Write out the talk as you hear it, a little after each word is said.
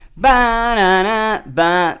Ba-na-na,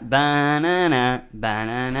 ba-na-na,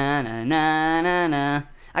 ba-na-na-na-na-na.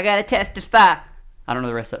 I gotta testify. I don't know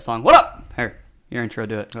the rest of that song. What up? Here, your intro,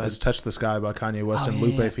 do it. Let's Touch the Sky by Kanye West and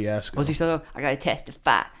Lupe Fiasco. What's he say though? I gotta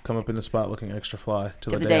testify. Come up in the spot looking extra fly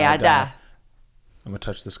till the day I die. I'm gonna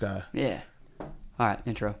touch the sky. Yeah. All right,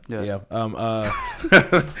 intro. Do it. Yeah.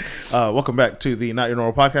 Welcome back to the Not Your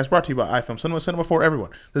Normal Podcast, brought to you by iFilm Cinema for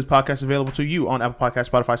everyone. This podcast is available to you on Apple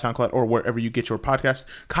Podcasts, Spotify, SoundCloud, or wherever you get your podcast.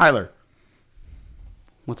 Kyler.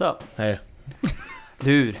 What's up? Hey.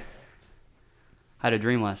 Dude. I had a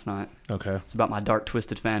dream last night. Okay. It's about my dark,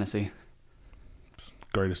 twisted fantasy.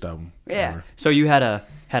 Greatest album. Yeah. Ever. So you had a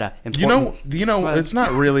important... You know, it's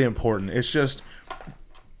not really important. It's just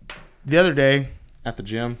the other day at the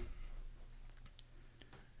gym,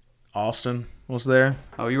 Austin was there.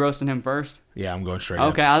 Oh, you roasting him first? Yeah, I'm going straight.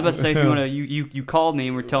 Okay, I was about to say if you want to, you called me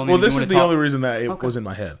and were telling me. Well, if this you is the talk. only reason that it was in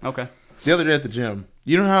my head. Okay. The other day at the gym,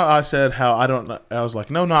 you know how I said how I was like,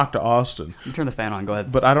 no knock to Austin. You turn the fan on. Go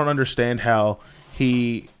ahead. But I don't understand how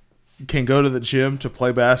he can go to the gym to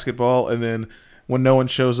play basketball, and then when no one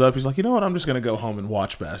shows up, he's like, you know what? I'm just going to go home and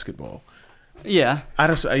watch basketball. Yeah. I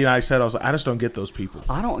just don't get those people.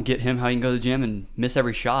 I don't get him how you can go to the gym and miss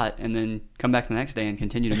every shot and then come back the next day and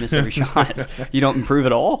continue to miss every shot. You don't improve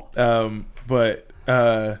at all? But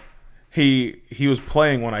he was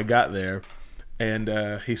playing when I got there,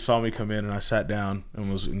 and he saw me come in, and I sat down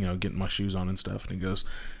and was getting my shoes on and stuff, and he goes,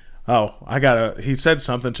 he said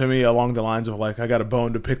something to me along the lines of like, I got a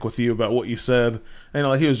bone to pick with you about what you said,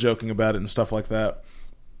 and he was joking about it and stuff like that.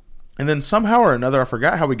 And then somehow or another, I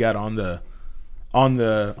forgot how we got on the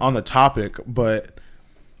topic, but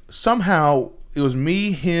somehow it was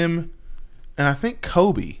me, him, and I think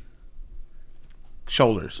Kobe.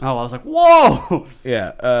 Shoulders. Oh, I was like, whoa!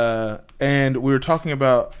 Yeah, and we were talking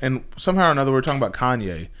about, and somehow or another we were talking about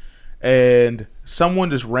Kanye, and someone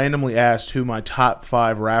just randomly asked who my top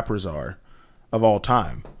 5 rappers are of all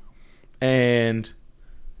time. And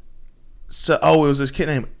so, it was this kid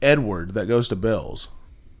named Edward that goes to Bells.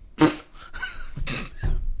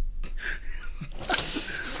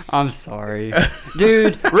 I'm sorry.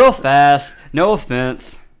 Dude, real fast, no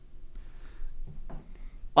offense.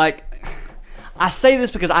 Like, I say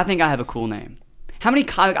this because I think I have a cool name. How many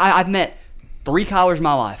I've met 3 Kylers in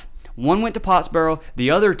my life. One went to Pottsboro.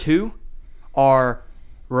 The other 2 are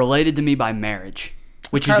related to me by marriage,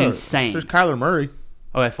 which is insane. There's Kyler Murray.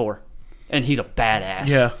 Okay, 4. And he's a badass.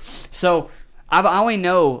 Yeah. So, I only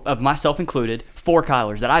know, of myself included, 4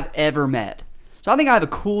 Kylers that I've ever met. So I think I have a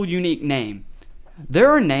cool, unique name. There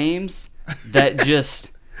are names that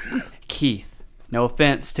just... Keith. No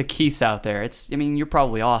offense to Keiths out there. You're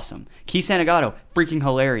probably awesome. Keith Santagato, freaking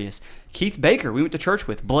hilarious. Keith Baker, we went to church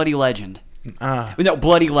with, bloody legend. No,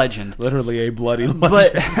 bloody legend. Literally a bloody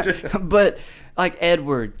legend. But like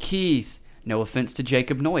Edward, Keith, no offense to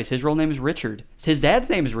Jacob Noyes. His real name is Richard. His dad's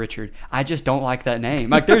name is Richard. I just don't like that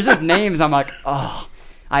name. Like, there's just names I'm like, oh,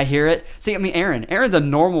 I hear it. See, Aaron. Aaron's a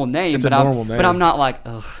normal name. But I'm not like,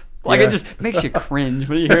 ugh. Like, It just makes you cringe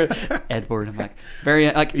when you hear it. Edward, I'm like,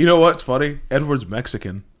 very, like. You know what's funny? Edward's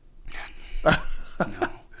Mexican. No.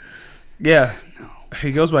 Yeah. No.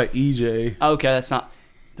 He goes by EJ. Okay, that's not.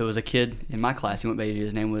 There was a kid in my class. He went by EJ.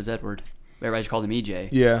 His name was Edward. Everybody just called him EJ.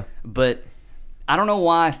 Yeah. But I don't know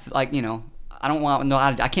why. I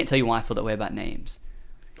can't tell you why I feel that way about names.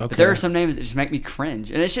 Okay. But there are some names that just make me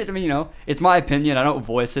cringe, and it's just. It's my opinion. I don't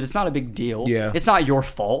voice it. It's not a big deal. Yeah. It's not your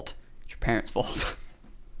fault. It's your parents' fault.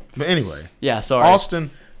 But anyway. Yeah. Sorry. Austin.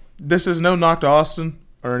 This is no knock to Austin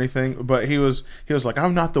or anything, but he was like,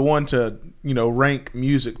 I'm not the one to rank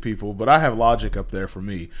music people, but I have Logic up there for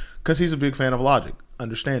me because he's a big fan of Logic.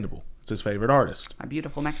 Understandable. It's his favorite artist. My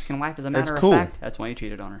beautiful Mexican wife, as a matter of fact. That's why you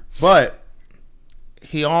cheated on her. But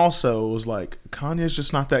he also was like, Kanye's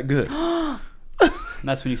just not that good.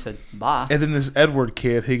 That's when you said bye. And then this Edward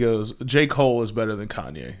kid, he goes, J. Cole is better than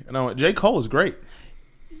Kanye. And I went, J. Cole is great.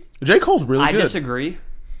 J. Cole's really good. I disagree.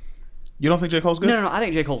 You don't think J. Cole's good? No. I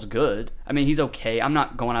think J. Cole's good. He's okay. I'm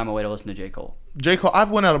not going out of my way to listen to J. Cole. J. Cole,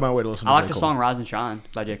 I've went out of my way to listen to J. Cole. I like the song Rise and Shine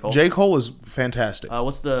by J. Cole. J. Cole is fantastic.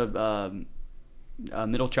 What's the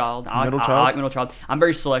Middle Child? I like Middle Child. I'm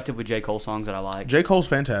very selective with J. Cole songs that I like. J. Cole's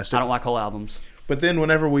fantastic. I don't like whole albums. But then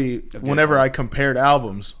whenever I compared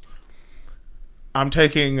albums, I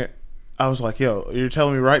was like, yo, you're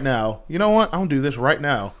telling me right now, you know what? I'm going to do this right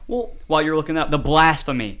now. Well, while you're looking up, the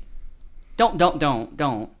blasphemy.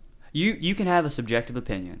 Don't. You can have a subjective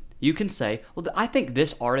opinion. You can say, well, I think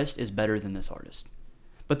this artist is better than this artist.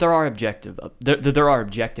 But there are objective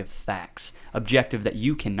facts, objective that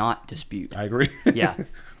you cannot dispute. I agree. Yeah.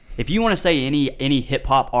 If you want to say any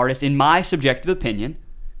hip-hop artist, in my subjective opinion,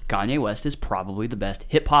 Kanye West is probably the best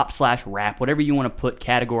hip hop / rap, whatever you want to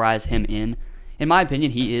categorize him in. In my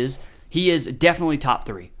opinion, he is definitely top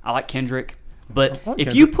 3. I like Kendrick, but if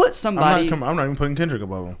Kendrick. you put somebody, I'm not even putting Kendrick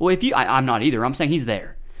above him. well, I'm not either. I'm saying he's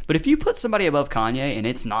there. But if you put somebody above Kanye and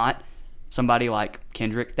it's not somebody like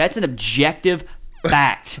Kendrick, that's an objective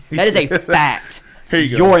fact. That is a fact. Here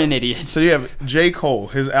you go. You're an idiot. So you have J. Cole,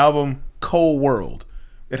 his album Cole World.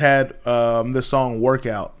 It had the song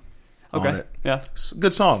Workout on Okay. it. Yeah. It's a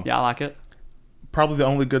good song. Yeah, I like it. Probably the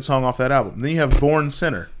only good song off that album. Then you have Born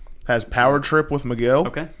Sinner. Has Power Trip with Miguel.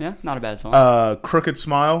 Okay. Yeah, not a bad song. Crooked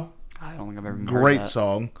Smile. I don't think I've ever heard Great that.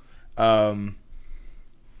 song.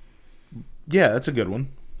 Yeah, that's a good one.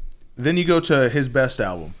 Then you go to his best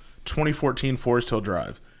album, 2014 Forest Hill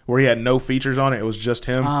Drive, where he had no features on it. It was just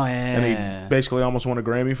him. Oh, yeah. And he basically almost won a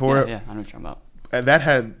Grammy for it. Yeah, I know what you're talking about. And that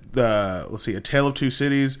had, let's see, A Tale of Two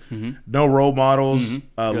Cities, No Role Models, Good.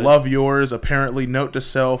 Love Yours, Apparently, Note to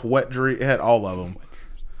Self, Wet Dream. It had all of them.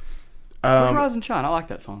 Where's Rise and Shine? I like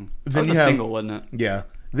that song. That then was you a have- single, wasn't it? Yeah.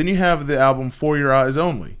 Then you have the album For Your Eyes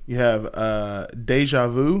Only. You have Deja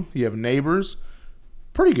Vu. You have Neighbors.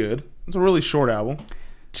 Pretty good. It's a really short album.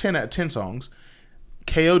 10 songs.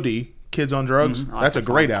 KOD, Kids on Drugs. I like That's a that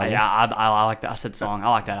song. great album. Yeah, I like that. I said song. I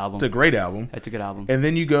like that album. It's a great album. It's a good album. And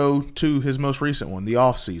then you go to his most recent one, The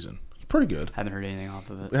Off Season. Pretty good. Haven't heard anything off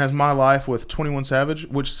of it. It has My Life with 21 Savage,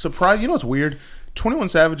 which surprised. You know what's weird? 21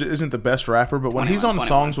 Savage isn't the best rapper, but when he's on 21.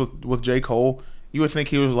 songs with J. Cole, you would think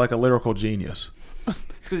he was like a lyrical genius. It's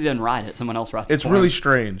because he doesn't write it. Someone else writes it. It's for really him.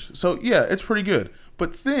 strange. So yeah, it's pretty good.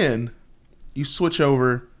 But then you switch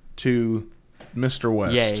over to Mr.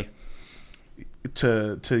 West, Yay.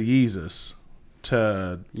 to Yeezus,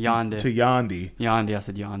 to Yonda. to Yandi. Yandi. I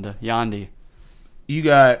said Yonda. Yandi. You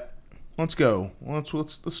got. Let's go.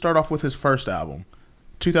 Let's start off with his first album,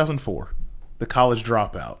 2004, The College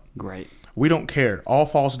Dropout. Great. We Don't Care. All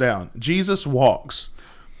Falls Down. Jesus Walks.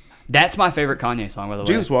 That's my favorite Kanye song, by the way.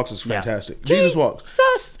 Jesus Walks is Yeah. fantastic. Jesus Walks.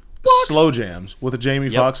 Jesus Walks. Slow Jams with a Jamie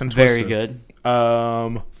Yep, Foxx and very Twista.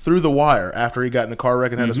 good. Through the Wire, after he got in the car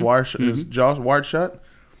wreck and had Mm-hmm. his jaw wired shut.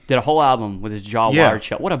 Did a whole album with his jaw Yeah. wired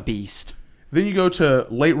shut. What a beast. Then you go to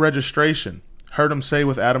Late Registration. Heard Him Say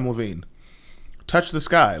with Adam Levine. Touch the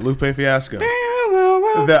Sky, Lupe Fiasco.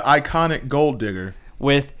 The iconic Gold Digger.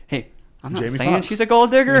 With, hey, I'm not Jamie saying Foxx. she's a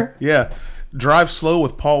gold digger, Yeah. Drive Slow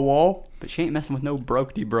with Paul Wall. but she ain't messing with no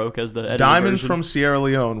broke as the edited Diamonds version. from Sierra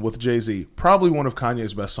Leone with Jay-Z. Probably one of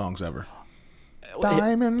Kanye's best songs ever.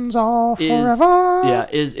 Diamonds all is, forever. yeah,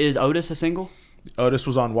 is Otis a single? Otis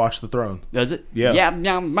was on Watch the Throne. Does it? Yeah. Yeah,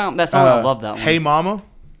 that song, I love that one. Hey Mama,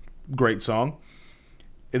 great song.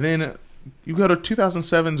 And then you go to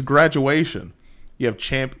 2007's Graduation. You have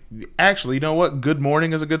Actually, you know what? Good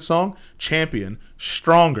Morning is a good song. Champion,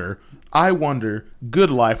 Stronger, I Wonder,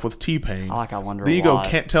 Good Life with T-Pain. I like I Wonder Then a you go lot.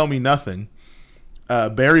 Can't Tell Me Nothing.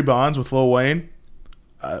 Barry Bonds with Lil Wayne.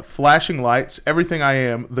 Flashing Lights, Everything I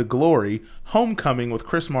Am, The Glory, Homecoming with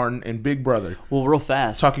Chris Martin, and Big Brother. Well, real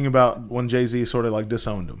fast. Talking about when Jay-Z sort of like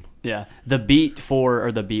disowned him. Yeah, the beat,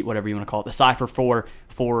 whatever you want to call it, the cipher for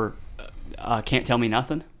Can't Tell Me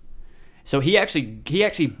Nothing. So he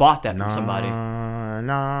actually bought that from somebody. You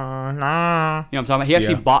know what I'm talking about? He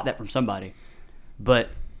actually Yeah. bought that from somebody. But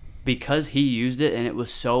because he used it and it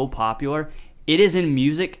was so popular, it is in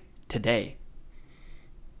music today.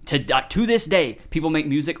 To this day, people make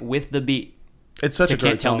music with the beat. It's such They a great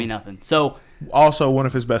Can't Tell song. Me Nothing. So Also one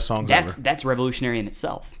of his best songs ever. that's revolutionary in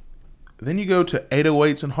itself. Then you go to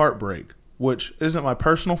 808s and Heartbreak, which isn't my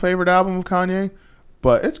personal favorite album of Kanye,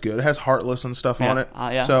 but it's good. It has Heartless and stuff on it.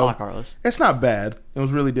 Yeah, So I like Heartless. it's not bad. It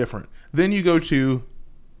was really different. Then you go to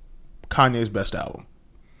Kanye's best album,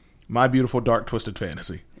 My Beautiful Dark Twisted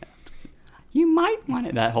Fantasy. You might want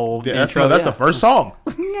it, that whole Yeah, intro. that's the first song.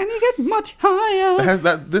 And you get much higher.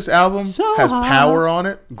 This album So has Power on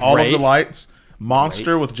it. All of Great. the Lights.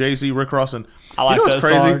 Monster with Jay-Z, Rick Ross, and I like you know what's that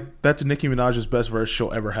crazy? song. That's Nicki Minaj's best verse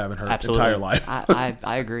she'll ever have in her Absolutely. entire life.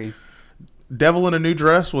 I agree. Devil in a New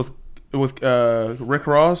Dress with Rick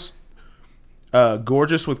Ross.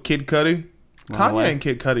 Gorgeous with Kid Cudi. Runaway. Kanye and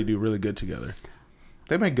Kid Cudi do really good together.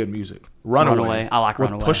 They make good music. Runaway. I like with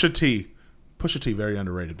Runaway. Pusha T. Pusha T, very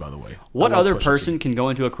underrated, by the way. What I love other Pusha T. person can go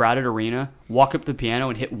into a crowded arena, walk up to the piano,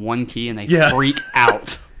 and hit one key, and they Yeah. freak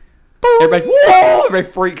out? Everybody, whoa!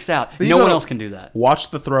 Everybody freaks out. You No one gotta else can do that. Watch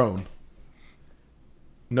the Throne.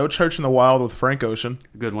 No Church in the Wild with Frank Ocean.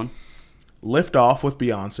 Good one. Lift Off with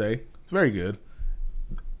Beyonce. It's very good.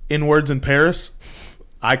 Inwards in Paris.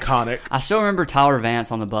 Iconic. I still remember Tyler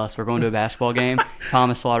Vance on the bus. We're going to a basketball game.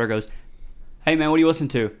 Thomas Slaughter goes, "Hey man, what do you listen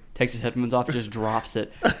to?" Takes his headphones off, just drops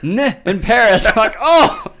it. Nah, in Paris. I'm like,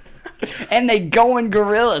 oh! And they go in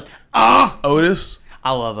gorillas. Oh! Otis.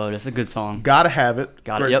 I love Otis. A good song. Gotta Have It.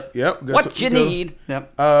 Got it. Great. Yep. Yep. What you need.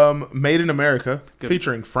 Yep. Made in America,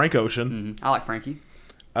 featuring Frank Ocean. I like Frankie.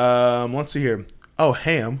 Let's see here. Oh,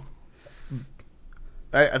 Ham.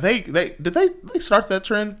 Did they start that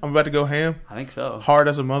trend? I'm about to go ham. I think so. Hard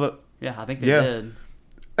as a mother. Yeah, I think they did.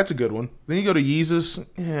 That's a good one. Then you go to Yeezus.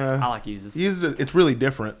 Yeah, I like Yeezus. Yeezus, it's really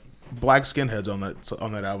different. Black Skinheads on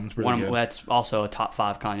that album. It's really good. That's also a top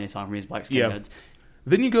 5 Kanye song for me is Black Skinheads.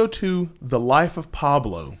 Then you go to The Life of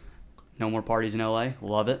Pablo. No More Parties in L.A.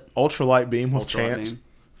 Love it. Ultralight Beam with Ultralight Chance. Beam.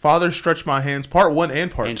 Father Stretch My Hands, Part 1 and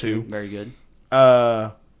Part 2. Very good.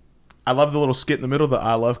 I love the little skit in the middle, the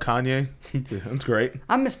I Love Kanye. Yeah, that's great.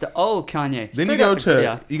 I missed the old Kanye. Then you go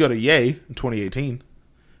to Ye in 2018.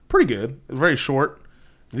 Pretty good. It's very short.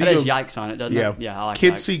 It has Yikes on it, doesn't it? Yeah, I like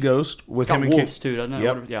Kids Yikes. See Ghost with It's him got and Wolves Kid. too, doesn't it?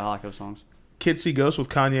 Yep. Yeah, I like those songs. Kids See Ghost with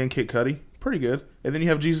Kanye and Kid Cudi. Pretty good. And then you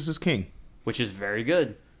have Jesus is King. Which is very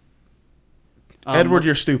good. Edward,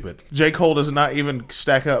 you're stupid. J. Cole does not even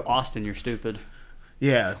stack up. Austin, you're stupid.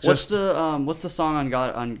 Yeah. What's the song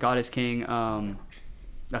on God is King?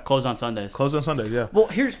 Closed on Sundays. Closed on Sundays, yeah. Well,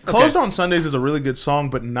 Closed on Sundays is a really good song,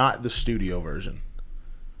 but not the studio version.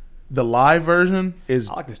 The live version is...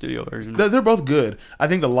 I like the studio version. They're both good. I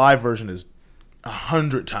think the live version is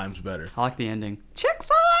 100 times better. I like the ending.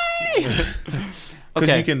 Chick-fil-A!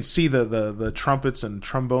 Because you can see the trumpets and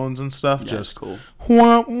trombones and stuff. Yeah, just cool.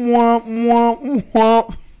 Whomp, whomp, whomp,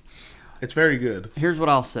 whomp. It's very good. Here's what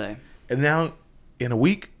I'll say. And now, in a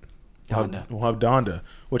week, we'll have Donda,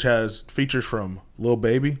 which has features from Lil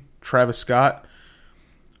Baby, Travis Scott,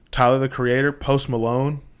 Tyler the Creator, Post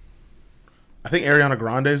Malone. I think Ariana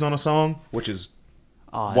Grande's on a song, which is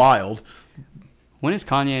wild. When is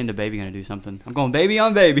Kanye and DaBaby going to do something? I'm going baby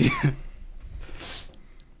on baby.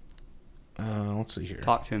 Let's see here.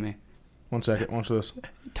 Talk to me. 1 second. Watch this.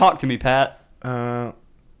 Talk to me, Pat. You Let's don't know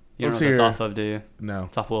what see that's here. off of, do you? No.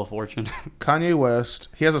 It's off Wheel of Fortune. Kanye West.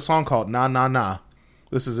 He has a song called Nah Nah Nah.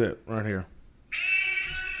 This is it right here.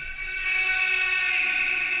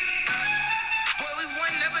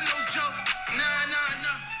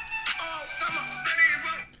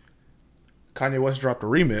 Kanye West dropped a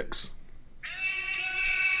remix.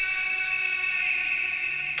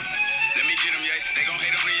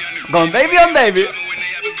 Going baby on baby.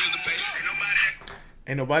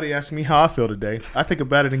 Ain't nobody asked me how I feel today. I think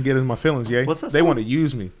about it and get in my feelings, yay. What's that They song? want to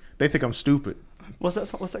use me. They think I'm stupid. What's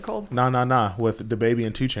that called? Nah Nah Nah with DaBaby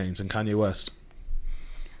and 2 Chainz and Kanye West.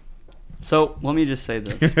 So let me just say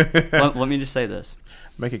this. let me just say this.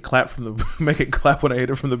 Make it clap make it clap when I hit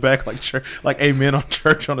it from the back like amen on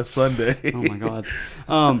church on a Sunday. Oh my God.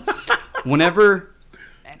 Whenever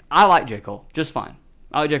I like J. Cole just fine.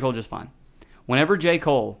 I like J. Cole just fine. Whenever J.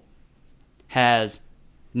 Cole has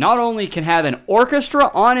not only can have an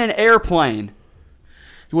orchestra on an airplane.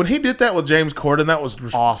 When he did that with James Corden, that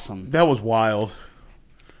was Awesome. That was wild.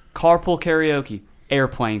 Carpool karaoke.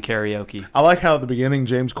 Airplane karaoke. I like how at the beginning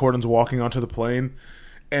James Corden's walking onto the plane,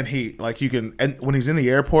 and and when he's in the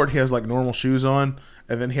airport he has like normal shoes on,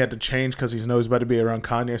 and then he had to change because he knows he's about to be around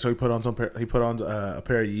Kanye, so he put on a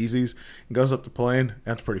pair of Yeezys and goes up the plane.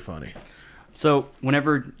 That's pretty funny. So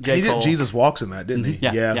whenever J. He Cole, did Jesus Walks in that, didn't he?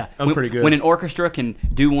 Yeah. That was pretty good. When an orchestra can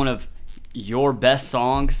do one of your best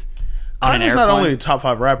songs on an Kanye's airplane. not only a top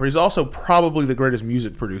 5 rapper, he's also probably the greatest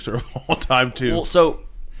music producer of all time too. Well, so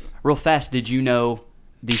real fast, did you know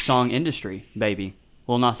the song industry, baby?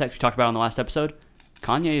 Lil Nas X, we talked about it on the last episode.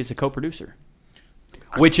 Kanye is a co-producer,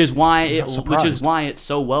 which is why it's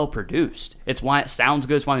so well produced. It's why it sounds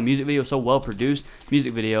good. It's why the music video is so well produced.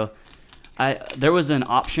 Music video. There was an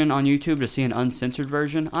option on YouTube to see an uncensored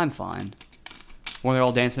version. I'm fine. When they're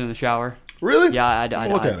all dancing in the shower. Really? Yeah, I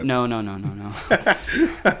Look at it. No. No,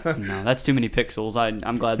 that's too many pixels.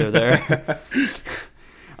 I'm glad they're there.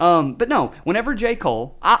 But no, whenever J.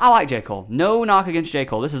 Cole, I like J. Cole. No knock against J.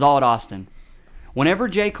 Cole. This is all at Austin. Whenever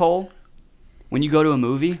J. Cole, when you go to a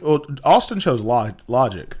movie. Well, Austin chose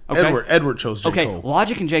Logic. Okay. Edward chose J. Cole. Okay,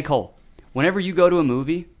 Logic and J. Cole. Whenever you go to a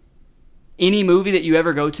movie, any movie that you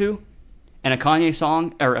ever go to, and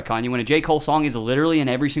when a J. Cole song is literally in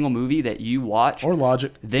every single movie that you watch. Or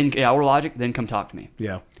Logic. Then come talk to me.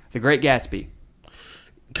 Yeah. The Great Gatsby.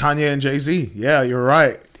 Kanye and Jay-Z. Yeah, you're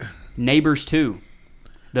right. Neighbors 2.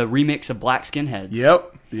 The remix of Black Skinheads.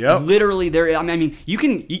 Yep. Literally, there. I mean, you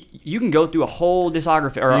can go through a whole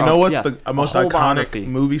discography. Or, you know what's the a most whole iconic biography.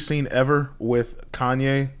 movie scene ever with a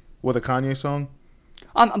Kanye song?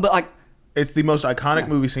 But like, It's the most iconic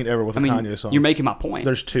movie scene ever with a Kanye song. You're making my point.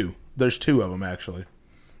 There's two of them actually.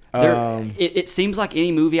 It seems like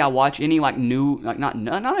any movie I watch, any like new, like not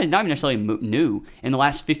even necessarily new in the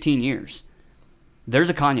last 15 years, there's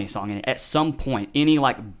a Kanye song in it. At some point, any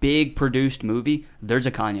like big produced movie, there's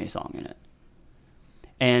a Kanye song in it.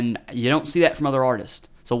 And you don't see that from other artists.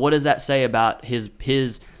 So what does that say about his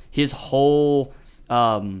whole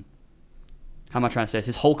how am I trying to say this?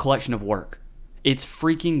 His whole collection of work? It's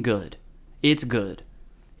freaking good. It's good.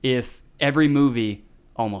 If every movie,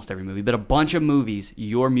 almost every movie, but a bunch of movies,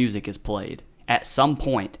 your music is played at some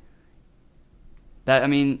point. That, I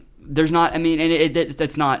mean, there's not, I mean, and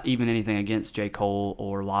that's not even anything against J. Cole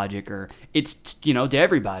or Logic, or it's, to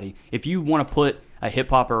everybody. If you want to put a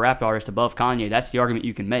hip hop or rap artist above Kanye, that's the argument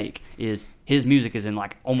you can make, is his music is in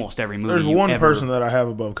like almost every movie. There's one person that I have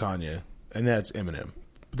above Kanye, and that's Eminem.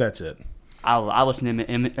 That's it. I listened to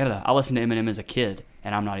Eminem as a kid,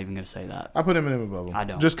 and I'm not even going to say that. I put Eminem above him. I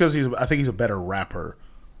don't. Just because I think he's a better rapper.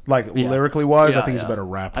 Like, lyrically wise, I think he's a better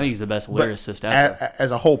rapper. I think he's the best lyricist ever. As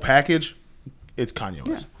a whole package, it's Kanye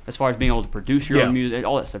West. Yeah. As far as being able to produce your own music,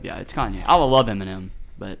 all that stuff, it's Kanye. I love Eminem,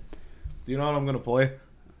 but... Do you know what I'm going to play?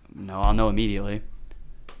 No, I'll know immediately.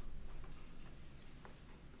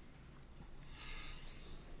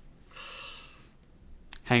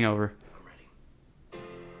 Hangover.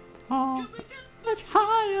 Oh, much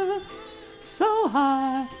higher, so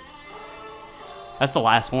high. That's the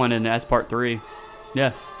last one, and that's part 3.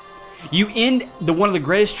 Yeah. You end one of the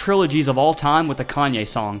greatest trilogies of all time with a Kanye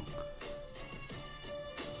song.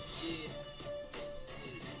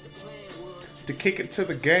 To kick it to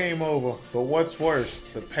the game over, but what's worse,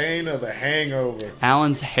 the pain of the hangover.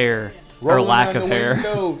 Alan's hair, or Rolling lack down of the hair.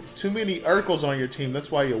 Window. Too many Urkels on your team, that's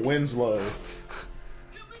why your win's low.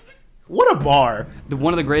 What a bar.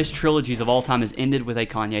 One of the greatest trilogies of all time is ended with a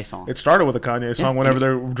Kanye song. It started with a Kanye song whenever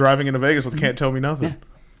they're driving into Vegas with Can't Tell Me Nothing. Yeah.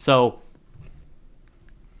 So,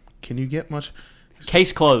 can you get much?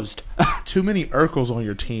 Case closed. Too many Urkels on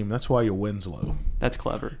your team, that's why your win's low. That's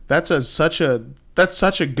clever. That's such a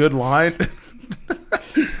good line.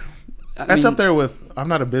 That's up there with, I'm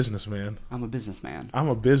not a businessman. I'm a businessman. I'm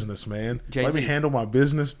a businessman. Jay-Z. Let me handle my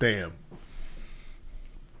business, damn.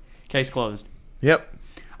 Case closed. Yep.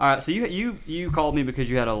 All right, so you called me because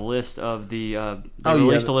you had a list of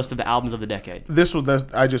released a list of the albums of the decade.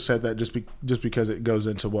 I just said that just because it goes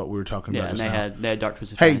into what we were talking about just now. Yeah, and they had Dark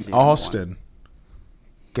Twisted Hey, Fantasy. Austin.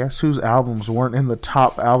 Guess whose albums weren't in the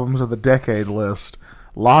top albums of the decade list?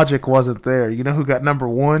 Logic wasn't there. You know who got number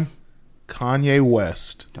 1? Kanye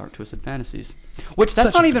West. Dark Twisted Fantasies. Which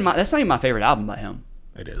that's not even my favorite album by him.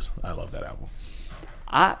 It is. I love that album.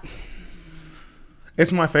 I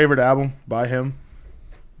It's my favorite album by him,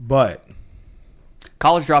 but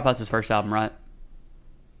College Dropout's his first album, right?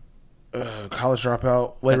 College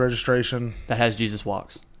Dropout, Late Registration. That has Jesus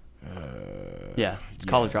Walks. Yeah, it's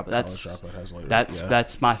College Dropout. College Dropout has Late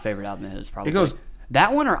That's my favorite album of his, probably. It goes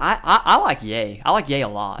that one, or I like Ye. I like Ye a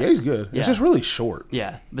lot. Ye's good. Yeah. It's just really short.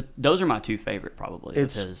 Yeah, but those are my two favorite, probably.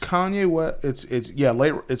 It's of his. Kanye West. It's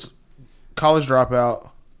late. It's College Dropout.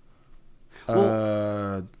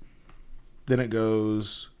 Then it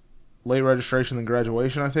goes Late Registration, then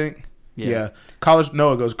Graduation, I think. Yeah. College.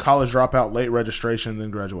 No, it goes College Dropout, Late Registration,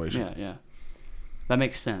 then Graduation. Yeah. That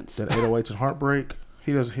makes sense. Then 808s and Heartbreak.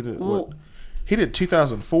 He did what? He did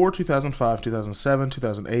 2004, 2005, 2007,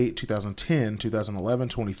 2008, 2010, 2011,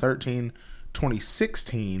 2013,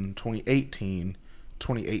 2016, 2018,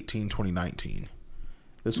 2018, 2019.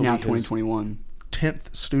 This will now be his 2021.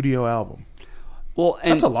 10th studio album. Well,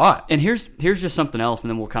 and, that's a lot. And here's just something else, and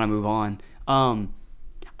then we'll kind of move on. I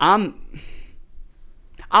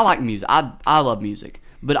like music. I love music,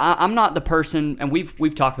 but I'm not the person. And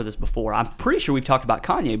we've talked about this before. I'm pretty sure we've talked about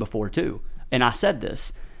Kanye before too. And I said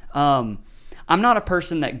this. I'm not a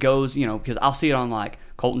person that goes, because I'll see it on like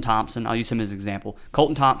Colton Thompson. I'll use him as an example.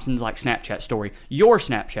 Colton Thompson's like Snapchat story, your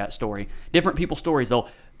Snapchat story, different people's stories. The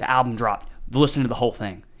album dropped. Listen to the whole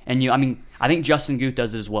thing. And I think Justin Guth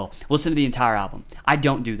does it as well. Listen to the entire album. I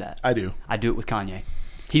don't do that. I do. I do it with Kanye.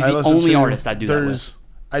 He's the only artist I do that with.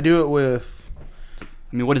 I do it with.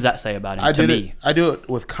 What does that say about him? To me, I do it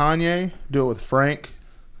with Kanye. Do it with Frank.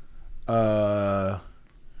 I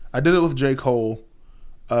did it with J. Cole.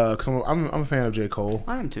 Cause I'm a fan of J. Cole.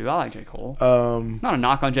 I am too. I like J. Cole. Not a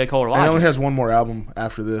knock on J. Cole or Logic. He only has one more album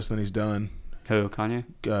after this, then he's done. Who? Kanye?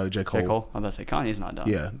 J. Cole. J. Cole. I'm about to say Kanye's not done.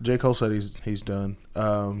 Yeah, J. Cole said he's done.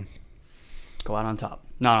 Go out on top.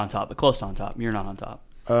 Not on top, but close on top. You're not on top.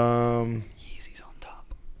 Yeezy's on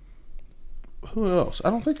top. Who else? I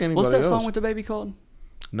don't think anybody else. What's that song with the baby called?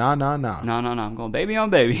 Nah. No. I'm going baby on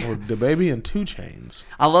baby. Or the baby and 2 Chainz.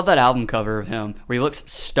 I love that album cover of him where he looks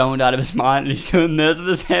stoned out of his mind and he's doing this with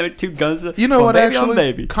his hand with 2 guns. You know what? Baby actually, on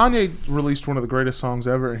baby. Kanye released one of the greatest songs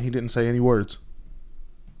ever, and he didn't say any words.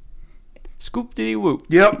 Scoop diddy whoop.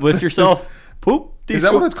 Yep. With yourself. Poop Is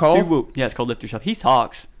that what it's called? Whoop. Yeah, it's called Lift Yourself. He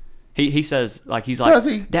talks. He says like he's like Does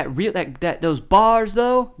he? that those bars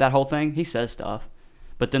though, that whole thing, he says stuff.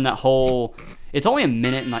 But then that whole it's only a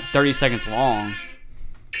minute and like 30 seconds long.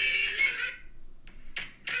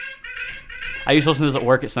 I used to listen to this at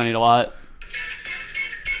work at Sunny a lot.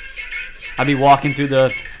 I'd be walking through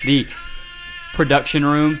the production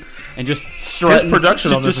room and just strutting. His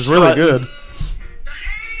production on this just is really strutting. good.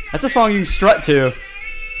 That's a song you can strut to.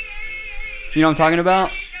 You know what I'm talking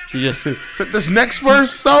about? You just So this next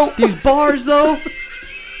verse though, these bars though.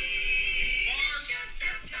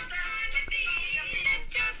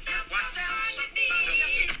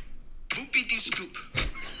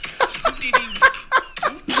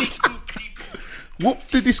 whoop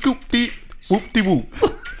diddy scoop dee whoop dee whoop.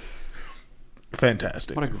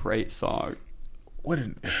 Fantastic. What a great song. What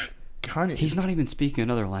an Kanye. He's not even speaking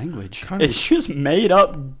another language. Kanye- It's just made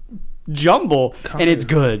up jumble, and it's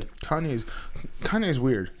good. Kanye's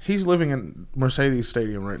weird. He's living in Mercedes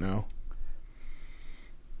Stadium right now.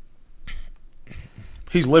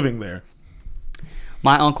 He's living there.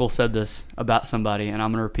 My uncle said this about somebody, and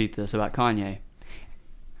I'm going to repeat this about Kanye.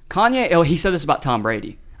 He said this about Tom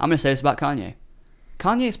Brady. I'm going to say this about Kanye.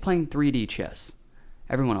 Kanye is playing 3D chess.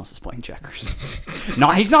 Everyone else is playing checkers. No,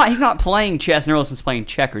 he's not playing chess, and everyone else is playing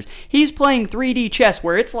checkers. He's playing 3D chess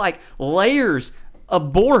where it's like layers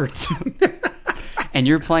of boards. And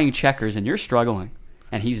you're playing checkers, and you're struggling.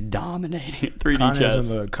 And he's dominating at 3D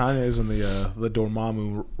chess. Kanye's in the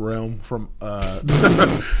Dormammu realm from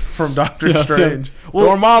from Doctor Strange.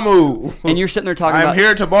 Well, Dormammu! And you're sitting there talking I'm about...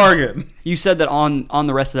 here to bargain. You said that on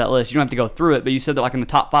the rest of that list, you don't have to go through it, but you said that like in the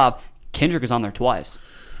top 5, Kendrick is on there twice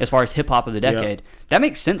as far as hip hop of the decade. Yeah. That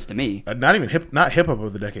makes sense to me. Not hip hop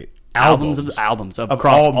of the decade. Albums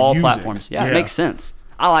across all music. platforms. Yeah, it makes sense.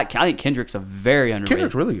 I think Kendrick's a very underrated.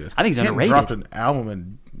 Kendrick's really good. I think he's underrated. He hasn't dropped an album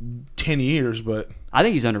in 10 years, but I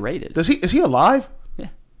think he's underrated. Is he alive? Yeah.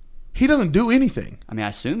 He doesn't do anything. I mean, I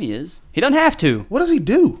assume he is. He doesn't have to. What does he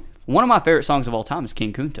do? One of my favorite songs of all time is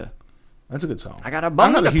King Kunta. That's a good song. I got a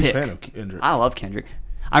bone to pick. I'm not a huge fan of Kendrick. I love Kendrick.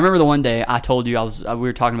 I remember the one day I told you we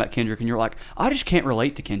were talking about Kendrick, and you were like, I just can't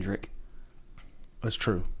relate to Kendrick. That's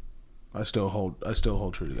true. I still hold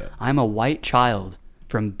true to that. I'm a white child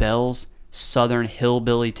from Bells, Southern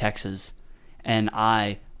Hillbilly, Texas, and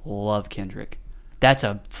I love Kendrick. That's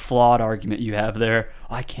a flawed argument you have there.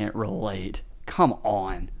 I can't relate. Come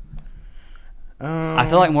on. I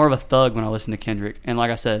feel like more of a thug when I listen to Kendrick. And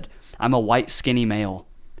like I said, I'm a white skinny male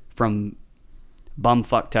from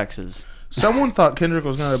bumfuck Texas. Someone thought Kendrick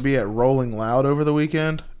was going to be at Rolling Loud over the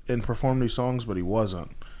weekend and perform new songs, but he wasn't.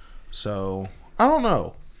 So, I don't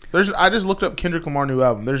know. I just looked up Kendrick Lamar new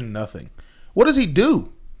album. There's nothing. What does he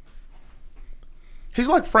do? He's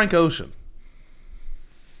like Frank Ocean.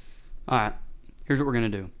 All right. Here's what we're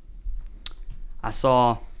going to do.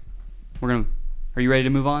 Are you ready to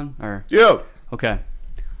move on? Or Yeah. Okay.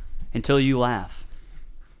 Until You Laugh.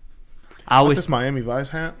 I like this Miami Vice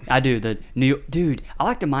hat. I do. The New York, dude, I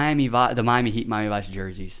like the Miami Heat, Miami Vice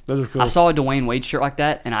jerseys. Those are cool. I saw a Dwayne Wade shirt like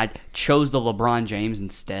that, and I chose the LeBron James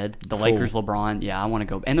instead. The Lakers LeBron. Yeah, I want to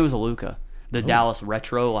go. And there was a Luka. The Dallas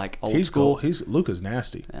retro, like old school. He's cool. Luka's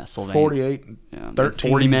nasty. Yeah, Sylvain. 48, 13.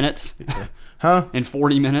 40 minutes. Huh? In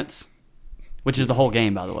 40 minutes. Which is the whole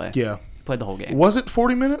game, by the way. Yeah. They played the whole game. Was it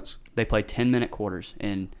 40 minutes? They played 10-minute quarters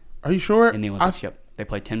Are you sure? in the Olympics. Yep. They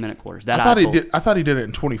played 10-minute quarters. I thought he did it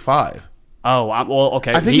in 25. Oh, well,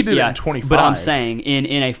 okay. I think he did it in 25. But I'm saying in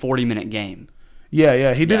a 40-minute game.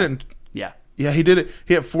 Yeah. He did it. Yeah, he did it.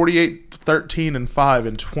 He had 48, 13, and 5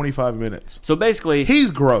 in 25 minutes. So basically,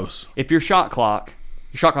 he's gross. If your shot clock's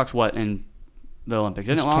what in the Olympics?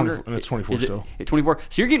 Isn't it longer? It's 24 still. It's 24.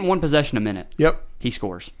 So you're getting one possession a minute. Yep. He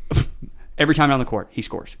scores. Every time on the court, he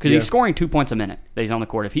scores. Because he's scoring 2 points a minute that he's on the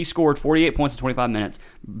court. If he scored 48 points in 25 minutes,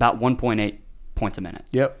 about 1.8 points a minute.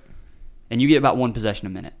 Yep. And you get about one possession a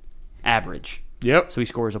minute. Average. Yep. So he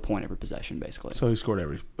scores a point every possession, basically. So he scored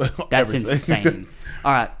That's everything. insane.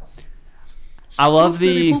 All right. I love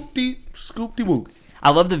the Scoop-de-whoop. I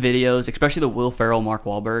love the videos, especially the Will Ferrell, Mark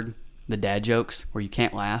Wahlberg, the dad jokes where you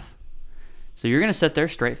can't laugh. So you're going to sit there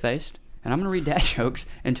straight-faced, and I'm going to read dad jokes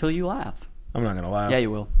until you laugh. I'm not going to laugh. Yeah, you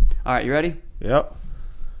will. All right, you ready? Yep.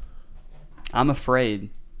 I'm afraid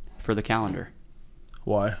for the calendar.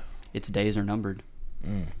 Why? Its days are numbered.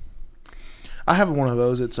 I have one of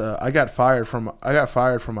those. It's I got fired from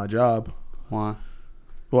my job. Why?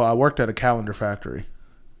 Well, I worked at a calendar factory.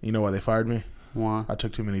 You know why they fired me? Why? I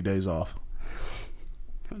took too many days off.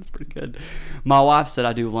 That's pretty good. My wife said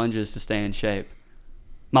I do lunges to stay in shape.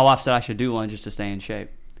 My wife said I should do lunges to stay in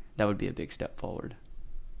shape. That would be a big step forward.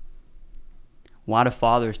 Why do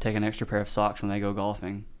fathers take an extra pair of socks when they go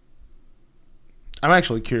golfing? I'm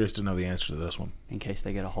actually curious to know the answer to this one. in case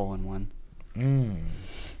they get a hole in one.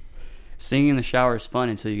 Singing in the shower is fun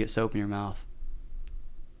until you get soap in your mouth.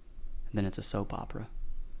 And then it's a soap opera.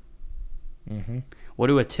 What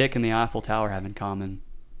do a tick and the Eiffel Tower have in common?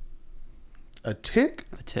 A tick?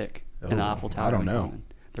 A tick and the Eiffel Tower I don't in know. common.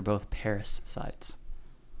 They're both Paris sites.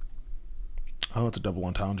 Oh, it's a double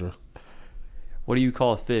entendre. What do you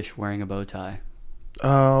call a fish wearing a bow tie?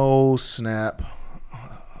 Oh, snap.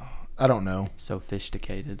 I don't know.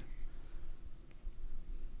 Sophisticated.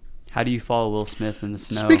 How do you follow Will Smith in the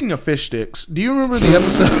snow? Speaking of fish sticks, do you remember the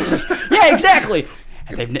episode? Yeah, exactly.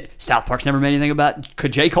 South Park's never made anything about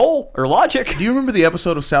J. Cole or Logic. Do you remember the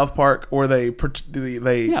episode of South Park where they Yeah,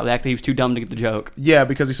 the act that he was too dumb to get the joke. Yeah,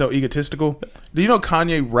 because he's so egotistical. Do you know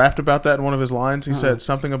Kanye rapped about that in one of his lines? He said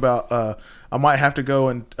something about I might have to go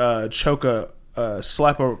and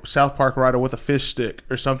slap a South Park writer with a fish stick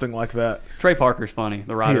or something like that. Trey Parker's funny.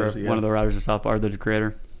 The writer, He is, yeah. one of the writers of South Park, the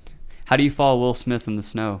creator. How do you follow Will Smith in the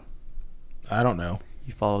snow? I don't know.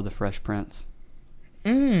 You follow the Fresh Prince.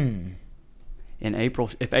 Mm. In April,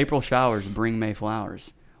 if April showers bring May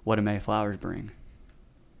flowers, what do May flowers bring?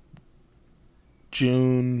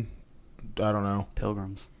 June, I don't know.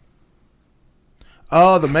 Pilgrims.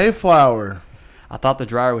 Oh, the Mayflower. I thought the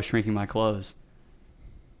dryer was shrinking my clothes.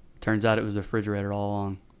 Turns out it was the refrigerator all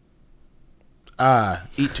along.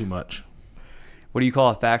 Eat too much. What do you call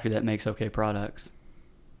a factory that makes okay products?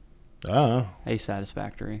 Oh, A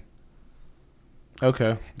satisfactory.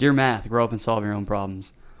 okay. Dear math, grow up and solve your own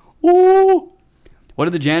problems. Ooh! What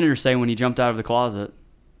did the janitor say when he jumped out of the closet?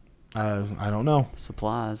 I don't know.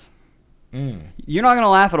 Supplies. Mm. You're not going to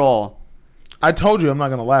laugh at all. I told you I'm not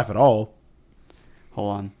going to laugh at all.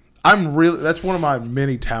 Hold on. That's one of my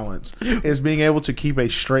many talents is being able to keep a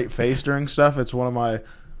straight face during stuff. It's one of my,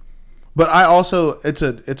 but I also,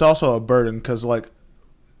 it's also a burden because like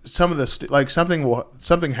some of the, like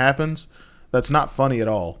something happens that's not funny at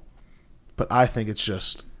all, but I think it's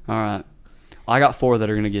just. All right. I got 4 that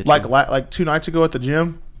are going to get like you. like 2 nights ago at the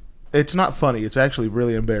gym, it's not funny. It's actually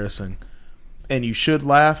really embarrassing, and you should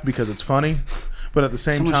laugh because it's funny, but at the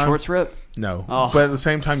same Someone time, shorts rip? no. Oh. But at the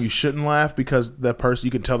same time, you shouldn't laugh because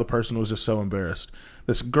you could tell the person was just so embarrassed.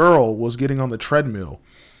 This girl was getting on the treadmill,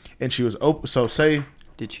 and she was open. So say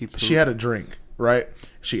Did she poop? she had a drink, right?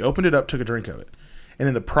 She opened it up, took a drink of it, and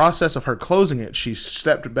in the process of her closing it, she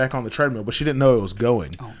stepped back on the treadmill, but she didn't know it was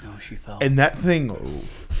going. Oh, no, she fell. And that thing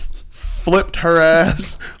flipped her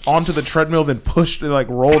ass onto the treadmill, then pushed it, like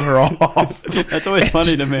rolled her off. That's always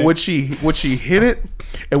funny to me. When she hit it,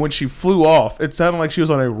 and when she flew off, it sounded like she was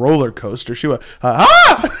on a roller coaster. She went,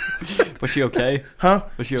 ah! Was she okay? Huh?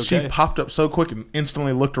 Was she okay? She popped up so quick and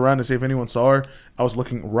instantly looked around to see if anyone saw her. I was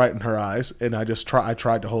looking right in her eyes, and I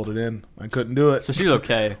tried to hold it in. I couldn't do it. So she's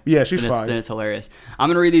okay. Yeah, she's then fine. Then it's hilarious. I'm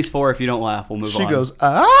going to read these 4. If you don't laugh, we'll move on. She goes,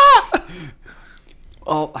 ah!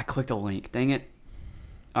 Oh, I clicked a link. Dang it.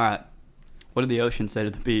 All right. What did the ocean say to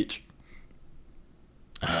the beach?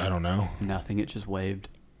 I don't know. Nothing. It just waved.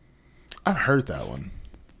 I've heard that one.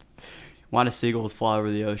 Why do seagulls fly over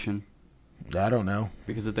the ocean? I don't know.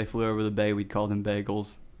 Because if they flew over the bay, we'd call them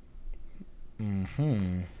bagels.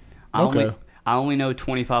 Mm-hmm. I only know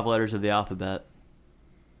 25 letters of the alphabet.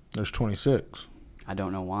 There's 26. I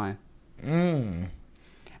don't know why. Mm.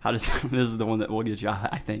 How does this is the one that will get you,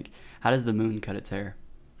 I think. How does the moon cut its hair?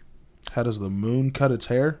 How does the moon cut its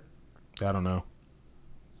hair? I don't know.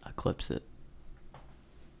 Eclipse it.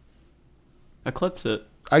 Eclipse it.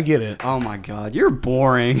 I get it. Oh my god, you're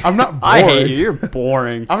boring. I'm not I hate boring. you. You're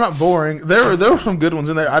boring. I'm not boring. There were some good ones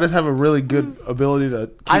in there. I just have a really good ability to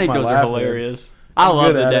keep I think my those are laugh in. hilarious. I I'm love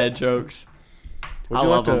good the at dad it. jokes. Would I you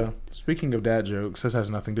love like to? them. Speaking of dad jokes, this has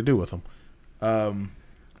nothing to do with them.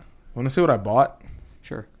 Want to see what I bought?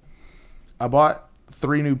 Sure. I bought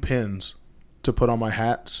 3 new pins to put on my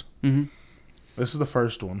hats. Mm-hmm. This is the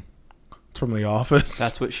first one. It's from The Office.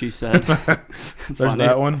 That's what she said. There's Funny.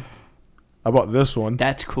 that one. I bought this one.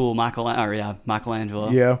 That's cool, Michelangelo.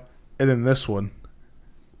 Yeah, and then this one.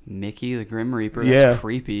 Mickey the Grim Reaper. That's Yeah.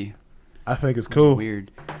 creepy. I think it's cool. Weird.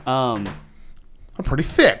 I'm pretty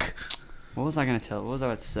thick. What was I gonna tell? What was I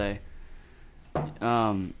about to say?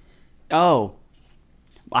 Oh,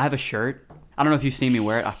 I have a shirt. I don't know if you've seen me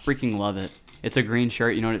wear it. I freaking love it. It's a green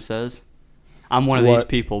shirt. You know what it says? I'm one of these What?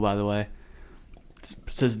 people, by the way. It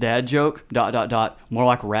says dad joke, ... More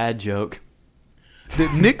like rad joke.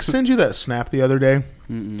 Did Nick send you that snap the other day?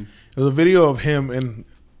 Mm-mm. It was a video of him in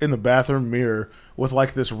the bathroom mirror with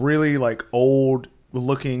like this really like old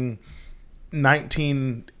looking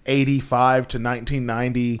 1985 to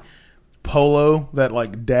 1990 polo that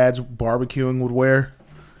like dads barbecuing would wear.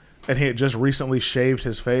 and he had just recently shaved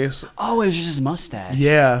his face. Oh, it was just his mustache.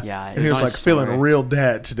 Yeah. Yeah. And he was on like his feeling story. real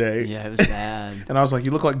dad today. Yeah, it was bad. And I was like,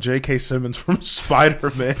 you look like J.K. Simmons from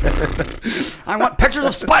Spider-Man. I want pictures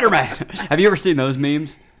of Spider-Man. Have you ever seen those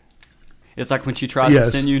memes? It's like when she tries to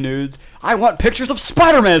send you nudes. I want pictures of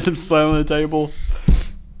Spider-Man. Him slamming the table.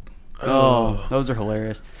 Oh, those are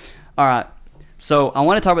hilarious. All right. So I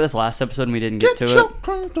want to talk about this last episode and we didn't get to it.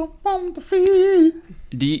 On the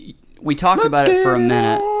feet. We talked about it for a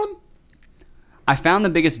minute. On. I found the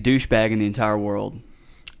biggest douchebag in the entire world.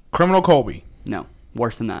 Criminal Colby. No,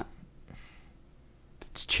 worse than that.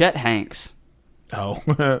 It's Chet Hanks.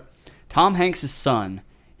 Oh. Tom Hanks' son.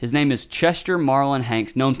 His name is Chester Marlon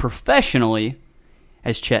Hanks, known professionally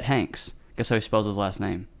as Chet Hanks. Guess how he spells his last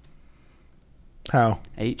name? How?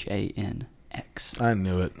 Hanx. I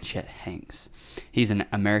knew it. Chet Hanks. He's an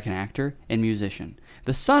American actor and musician,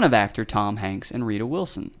 the son of actor Tom Hanks and Rita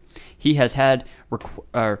Wilson. He has had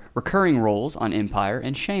recurring roles on Empire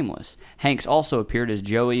and Shameless. Hanks also appeared as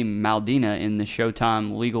Joey Maldina in the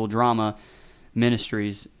Showtime legal drama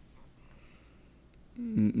miniseries.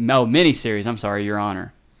 Miniseries. I'm sorry, Your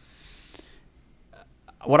Honor.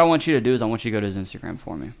 What I want you to do is I want you to go to his Instagram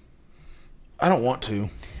for me. I don't want to.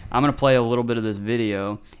 I'm going to play a little bit of this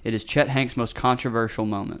video. It is Chet Hanks' most controversial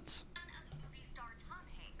moments. Movie star Tom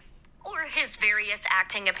Hanks, or his various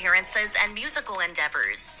acting appearances and musical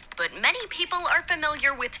endeavors. But many people are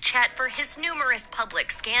familiar with Chet for his numerous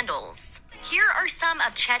public scandals. Here are some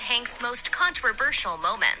of Chet Hanks' most controversial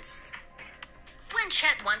moments. When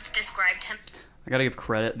Chet once described him... I got to give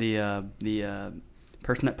credit. The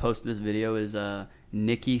person that posted this video is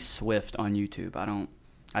Nikki Swift on YouTube.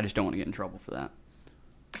 I just don't want to get in trouble for that.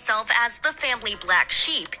 ...himself as the family black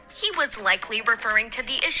sheep, he was likely referring to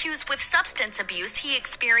the issues with substance abuse he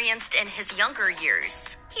experienced in his younger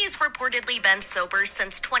years. He's reportedly been sober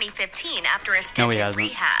since 2015 after a stint in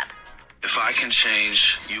rehab. If I can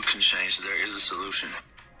change, you can change. There is a solution.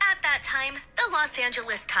 At that time, the Los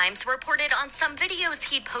Angeles Times reported on some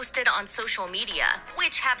videos he'd posted on social media,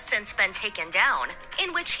 which have since been taken down,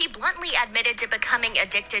 in which he bluntly admitted to becoming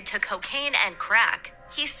addicted to cocaine and crack.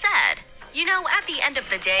 He said, "You know, at the end of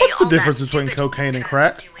the day, What's the all difference that between stupid cocaine and talk I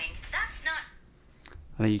was crack? doing, that's not..."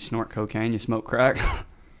 I think you snort cocaine, you smoke crack.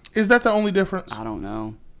 Is that the only difference? I don't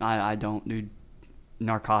know. I don't do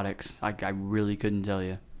narcotics. I really couldn't tell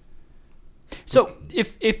you. So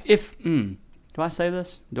if do I say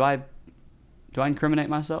this? Do I incriminate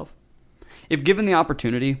myself? If given the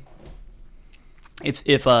opportunity,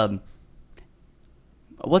 if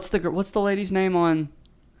what's the lady's name on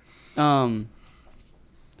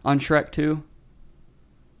Shrek 2?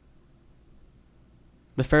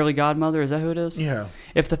 The Fairy Godmother, is that who it is? Yeah.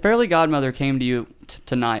 If the Fairy Godmother came to you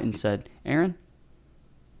tonight and said, "Aaron,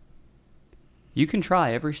 you can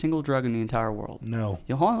try every single drug in the entire world. No.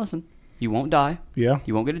 You'll hold on, listen. You won't die. Yeah.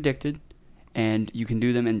 You won't get addicted, and you can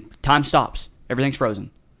do them, and time stops. Everything's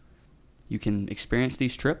frozen. You can experience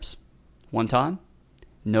these trips one time.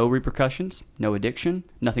 No repercussions, no addiction.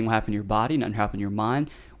 Nothing will happen to your body. Nothing will happen to your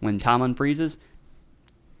mind. When time unfreezes,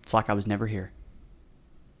 it's like I was never here."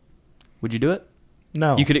 Would you do it?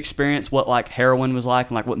 No. You could experience what like heroin was like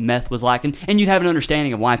and like what meth was like, and you'd have an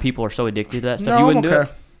understanding of why people are so addicted to that stuff. No, You wouldn't I'm do okay.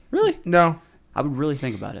 it? Really? No. I would really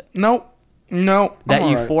think about it. Nope. No. That I'm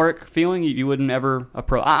all right. euphoric feeling, you wouldn't ever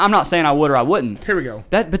approach. I'm not saying I would or I wouldn't. Here we go.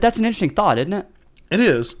 But that's an interesting thought, isn't it? It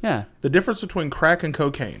is. Yeah. The difference between crack and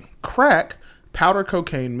cocaine. Crack, powder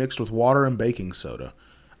cocaine mixed with water and baking soda.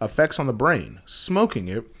 Effects on the brain. Smoking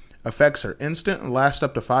it. Effects are instant and last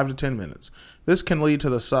up to 5 to 10 minutes. This can lead to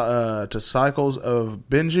to cycles of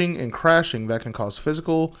binging and crashing that can cause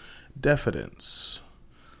physical deficits.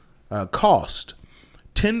 Cost: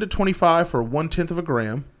 $10 to $25 for 1/10 of a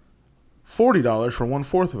gram. $40 for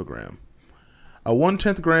 1/4 of a gram. A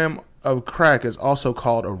 1/10 gram of crack is also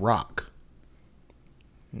called a rock.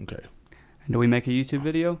 Okay. Do we make a YouTube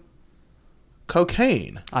video?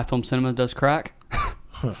 Cocaine. iFilm Cinema does crack.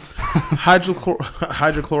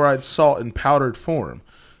 Hydrochloride salt in powdered form.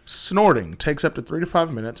 Snorting takes up to 3 to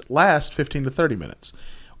 5 minutes, lasts 15 to 30 minutes.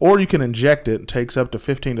 Or you can inject it, takes up to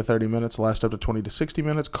 15 to 30 minutes, lasts up to 20 to 60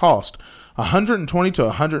 minutes. Cost $120 to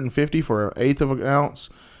 $150 for an eighth of an ounce,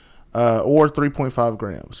 or 3.5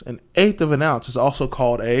 grams. An eighth of an ounce is also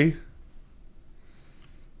called I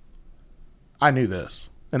knew this,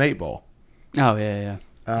 an 8-ball. Oh, yeah.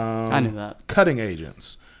 I knew that. Cutting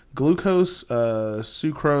agents: glucose,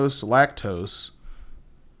 sucrose, lactose,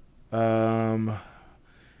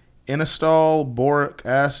 inositol, boric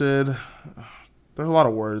acid. There's a lot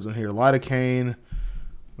of words in here. Lidocaine.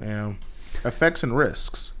 Man. Effects and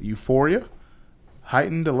risks: euphoria,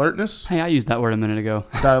 heightened alertness, Hey, I used that word a minute ago.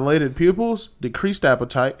 dilated pupils, decreased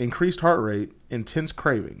appetite, increased heart rate, intense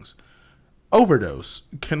cravings. Overdose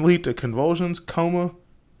can lead to convulsions, coma,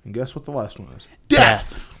 and guess what the last one is?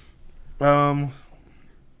 Death.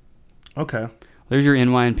 Okay. There's your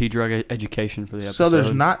NYNP drug education for the episode. So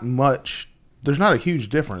there's not a huge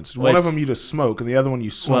difference. Well, One of them you just smoke, and the other one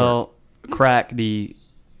you snort. Well, crack, the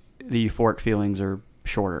euphoric feelings are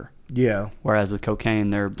shorter. Yeah. Whereas with cocaine,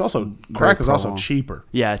 they're It's also very crack is also prolonged. cheaper.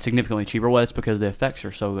 Yeah, it's significantly cheaper. Well, it's because the effects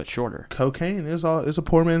are so much shorter. Cocaine is a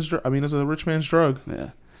poor man's drug. I mean, it's a rich man's drug. Yeah.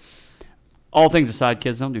 All things aside,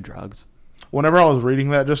 kids, don't do drugs. Whenever I was reading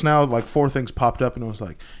that just now, like 4 things popped up, and it was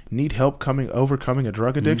like, need help overcoming a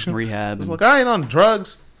drug addiction. Rehab. I was like, I ain't on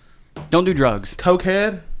drugs. Don't do drugs.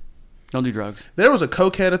 Cokehead. Don't do drugs. There was a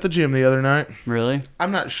cokehead at the gym the other night. Really?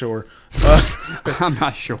 I'm not sure. I'm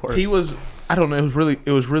not sure. He was. I don't know.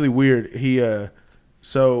 It was really weird.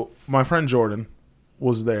 So my friend Jordan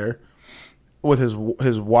was there with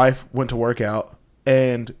his wife. Went to work out,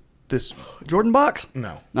 and this Jordan Box?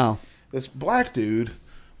 no, this black dude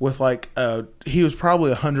with he was probably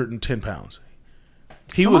 110 pounds.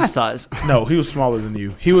 He was my size. No, he was smaller than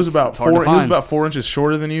you. He was about it's hard to 4. He was find. about 4 inches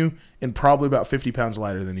shorter than you, and probably about 50 pounds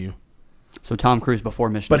lighter than you. So Tom Cruise before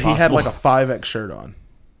Mission But he had Impossible. like a 5X shirt on.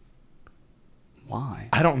 Why?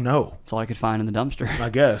 I don't know. That's all I could find in the dumpster. I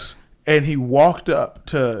guess. And he walked up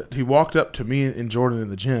to me and Jordan in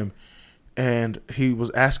the gym, and he was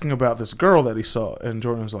asking about this girl that he saw, and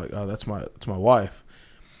Jordan was like, "Oh, that's my wife."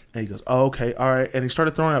 And he goes, "Oh, okay, all right." And he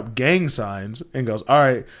started throwing up gang signs and goes, "All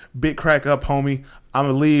right, big crack up, homie. I'm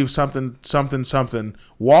gonna leave something, something, something."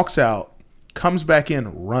 Walks out, comes back in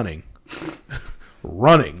running,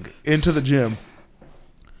 running into the gym.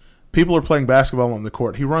 People are playing basketball on the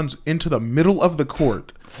court. He runs into the middle of the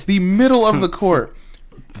court,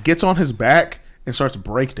 gets on his back and starts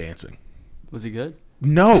breakdancing. Was he good?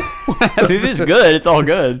 No, If it's good, it's all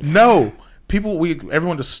good. no.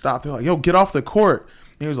 Everyone just stopped. They're like, "Yo, get off the court."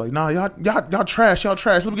 And he was like, "Nah, y'all trash. Y'all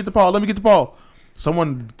trash. Let me get the ball.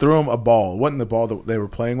 Someone threw him a ball. It wasn't the ball that they were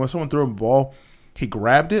playing with. Someone threw him a ball. He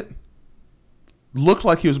grabbed it. Looked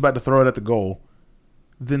like he was about to throw it at the goal.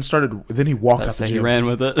 Then he walked out the Say gym. he ran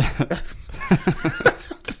with it.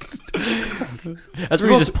 That's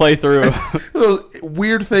where you just play through. It was a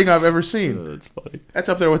weird thing I've ever seen. That's funny. That's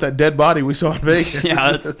up there with that dead body we saw in Vegas.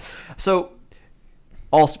 Yeah, so.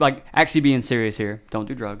 Actually being serious here. Don't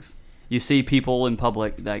do drugs. You see people in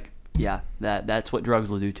public that's what drugs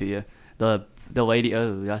will do to you. The lady.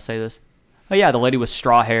 Oh, did I say this? Oh yeah, the lady with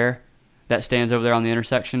straw hair that stands over there on the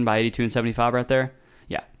intersection by 82 and 75 right there.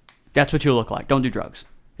 Yeah, that's what you look like. Don't do drugs.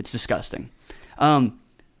 It's disgusting.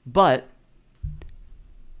 But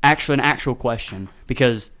actually, an actual question,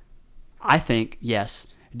 because I think yes.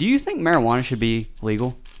 Do you think marijuana should be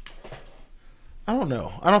legal? I don't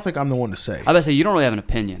know. I don't think I'm the one to say. I was about to say you don't really have an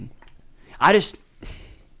opinion. I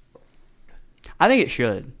think it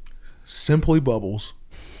should. Simply Bubbles.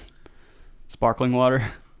 Sparkling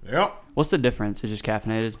water. Yep. What's the difference? It's just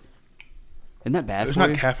caffeinated. Isn't that bad It's for not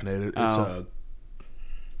you? caffeinated. It's Oh.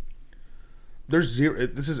 There's zero.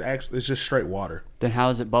 This is actually. It's just straight water. Then how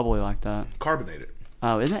is it bubbly like that? Carbonated.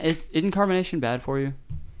 Oh, isn't carbonation bad for you?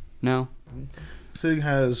 No, This thing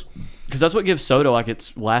has. because that's what gives soda like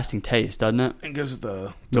its lasting taste, doesn't it? It gives it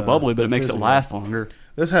the bubbly, but the it makes it fizzy. last longer.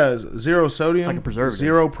 This has 0 sodium. like a preservative.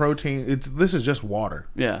 0 protein. This is just water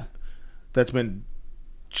Yeah, that's been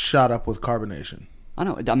shot up with carbonation. I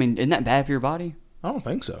know. I mean, isn't that bad for your body? I don't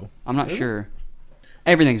think so. I'm not sure.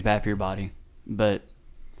 Everything's bad for your body, but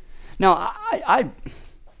no, I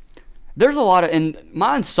there's a lot of, and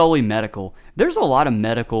mine's solely medical. There's a lot of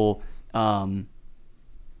medical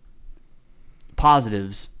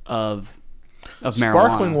positives of marijuana.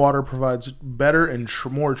 Sparkling water provides better and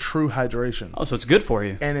more true hydration. Oh, so it's good for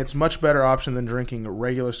you. And it's much better option than drinking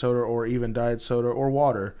regular soda or even diet soda or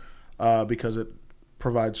water, because it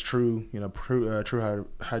provides true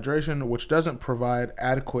hydration, which doesn's provide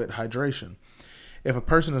adequate hydration. If a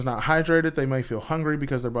person is not hydrated, they may feel hungry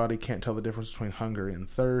because their body can't tell the difference between hunger and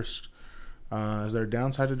thirst. Is there a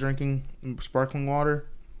downside to drinking sparkling water?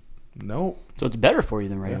 No. So it's better for you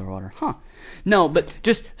than regular water. Huh. No, but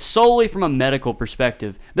just solely from a medical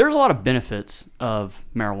perspective, there's a lot of benefits of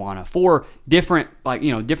marijuana for different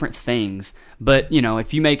things. But,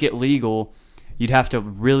 if you make it legal, you'd have to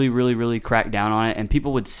really, really, really crack down on it, and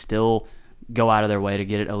people would still go out of their way to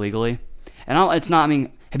get it illegally. And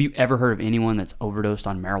have you ever heard of anyone that's overdosed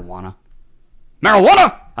on marijuana?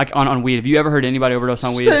 Marijuana! Like on weed. Have you ever heard anybody overdose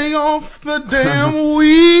on weed? Stay off the damn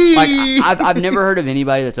weed. I've never heard of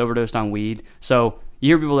anybody that's overdosed on weed. So You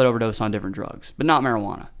hear people that overdose on different drugs, but not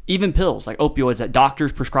marijuana. Even pills, like opioids that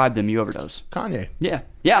doctors prescribe them, you overdose. Kanye. Yeah.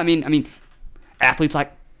 Yeah, I mean, athletes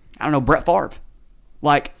like, I don't know, Brett Favre.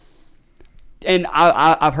 Like, and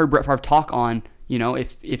I've heard Brett Favre talk on,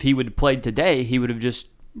 if he would have played today, he would have just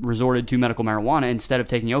resorted to medical marijuana instead of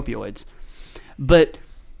taking opioids. But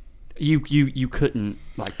you couldn't,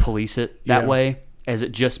 like, police it that way as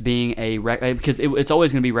it just being because it's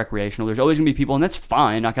always going to be recreational. There's always going to be people, and that's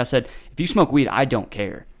fine. Like I said, if you smoke weed, I don't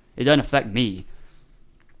care. It doesn't affect me.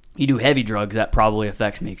 You do heavy drugs, that probably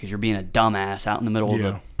affects me because you're being a dumbass out in the middle of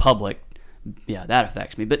the public. Yeah, that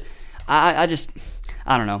affects me. But I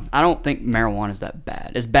don't know. I don't think marijuana is that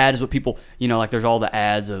bad. As bad as what people, like there's all the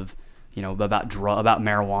ads of, about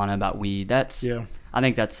marijuana, about weed. I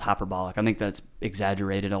think that's hyperbolic. I think that's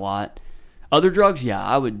exaggerated a lot. Other drugs, yeah,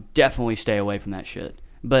 I would definitely stay away from that shit.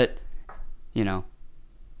 But,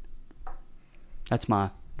 that's my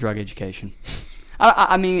drug education.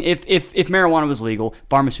 I mean, if marijuana was legal,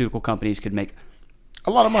 pharmaceutical companies could make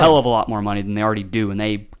a lot of money. Hell of a lot more money than they already do, and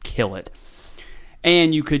they kill it.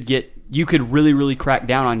 And you could really, really crack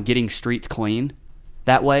down on getting streets clean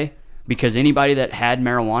that way, because anybody that had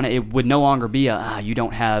marijuana, it would no longer be you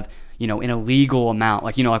don't have, an illegal amount.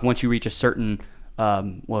 Like, like once you reach a certain,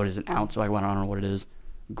 what is an ounce? Like, I don't know what it is,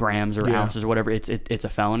 grams or ounces or whatever. It's a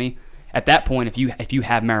felony. At that point, if you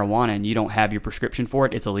have marijuana and you don't have your prescription for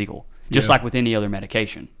it, it's illegal. Just like with any other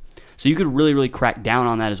medication. So you could really, really crack down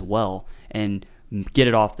on that as well and get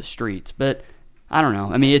it off the streets. But I don't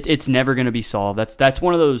know. I mean, it's never going to be solved. That's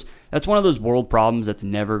one of those world problems that's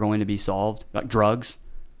never going to be solved. Like drugs,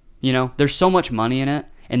 there's so much money in it,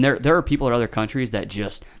 and there are people in other countries that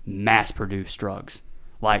just mass produce drugs.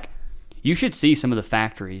 Like, you should see some of the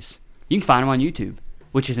factories. You can find them on YouTube,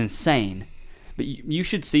 which is insane. But you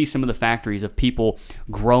should see some of the factories of people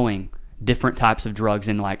growing different types of drugs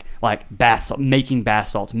in like bath salt, making bath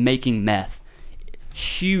salts, making meth.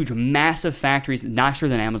 Huge, massive factories, nicer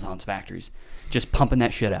than Amazon's factories, just pumping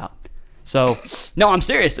that shit out. So, no, I'm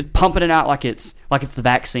serious. Like, pumping it out like it's the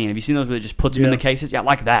vaccine. Have you seen those where it just puts them in the cases? Yeah,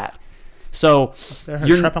 like that. So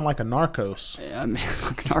you're trapping like a Narcos. I mean,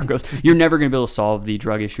 like Narcos. You're never going to be able to solve the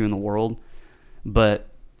drug issue in the world, but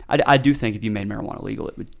I do think if you made marijuana legal,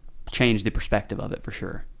 it would change the perspective of it for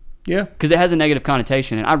sure. Yeah, because it has a negative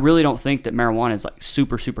connotation, and I really don't think that marijuana is like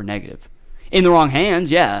super, super negative. In the wrong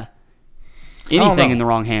hands, yeah. Anything in the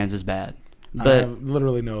wrong hands is bad. But I have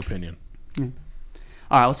literally no opinion. All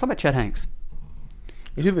right, let's talk about Chet Hanks.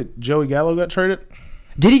 You see that Joey Gallo got traded?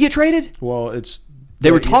 Did he get traded? Well,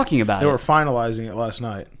 they were talking about it. They were finalizing it last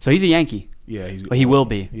night. So he's a Yankee. Yeah, but he will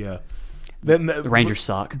be. Yeah. The Rangers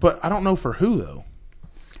suck. But I don't know for who though.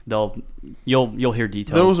 You'll hear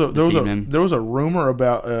details. There was a rumor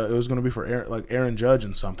about it was going to be for Aaron Judge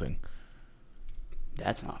and something.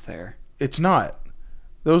 That's not fair. It's not.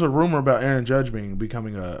 There was a rumor about Aaron Judge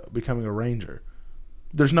becoming a Ranger.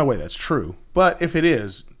 There's no way that's true. But if it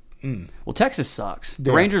is, well, Texas sucks.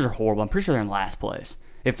 The Rangers are horrible. I'm pretty sure they're in last place.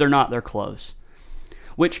 If they're not, they're close.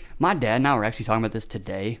 Which my dad and I were actually talking about this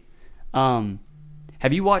today.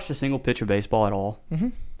 Have you watched a single pitch of baseball at all? Mm-hmm.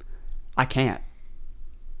 I can't.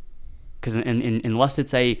 Because unless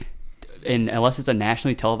it's a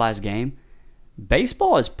nationally televised game,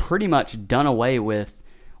 baseball is pretty much done away with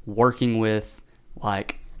working with,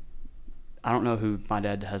 like, I don't know who my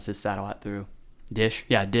dad has his satellite through. Dish.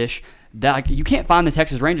 Yeah, Dish. You can't find the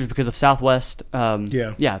Texas Rangers because of Southwest.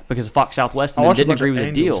 Because of Fox Southwest, and they didn't agree with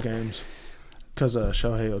the deal. Games because of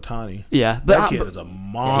Shohei Ohtani. Yeah, but that kid is a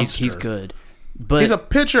monster. He's good. But he's a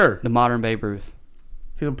pitcher. The modern Babe Ruth.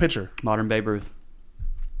 He's a pitcher. Modern Babe Ruth.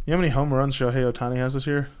 You know how many home runs Shohei Ohtani has this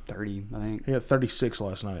year? 30, I think. He had 36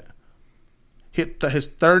 last night. Hit his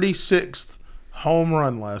 36th home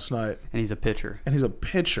run last night. And he's a pitcher.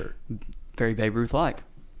 Very Babe Ruth-like.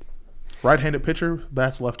 Right-handed pitcher,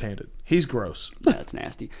 bats left-handed. He's gross. That's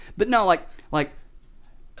nasty. But no, like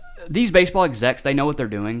these baseball execs, they know what they're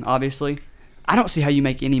doing, obviously. I don't see how you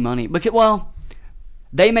make any money.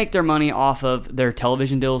 They make their money off of their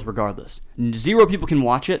television deals regardless. 0 people can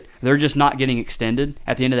watch it. They're just not getting extended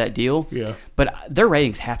at the end of that deal. Yeah. But their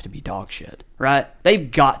ratings have to be dog shit, right?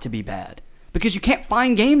 They've got to be bad because you can't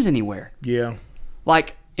find games anywhere. Yeah.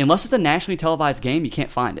 Like, unless it's a nationally televised game, you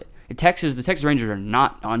can't find it. The Texas Rangers are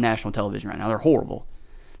not on national television right now. They're horrible.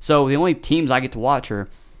 So the only teams I get to watch are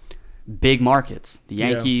big markets, the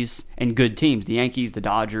Yankees and good teams, the Yankees, the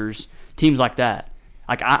Dodgers, teams like that.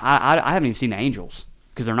 Like, I haven't even seen the Angels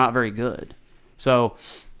because they're not very good. So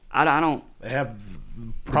I don't. They have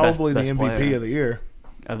probably the MVP of the year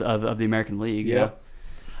of the American League. Yeah.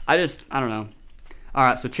 I don't know. All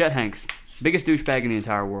right, so Chet Hanks, biggest douchebag in the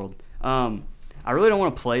entire world. I really don't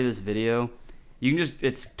want to play this video You can just,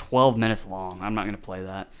 it's 12 minutes long. I'm not going to play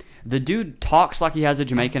that. The dude talks like he has a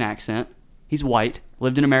Jamaican accent. He's white,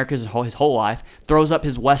 lived in America his whole life, throws up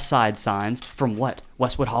his West Side signs from what?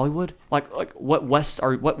 Westwood, Hollywood? Like what West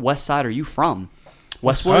side are you from?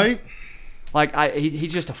 Westwood? Right? Like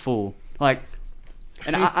he's just a fool. Like,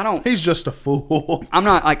 and I don't. He's just a fool. I'm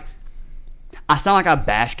not like. I sound like I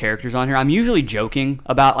bash characters on here. I'm usually joking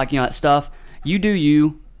about like that stuff. You do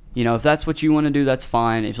you. If that's what you want to do, that's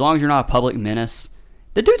fine. As long as you're not a public menace.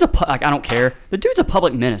 The dude's I don't care. The dude's a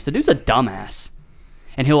public menace. The dude's a dumbass,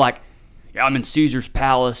 and he'll like. Yeah, I'm in Caesar's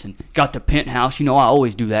Palace and got the penthouse. I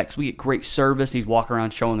always do that because we get great service. He's walking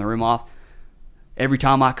around showing the room off. Every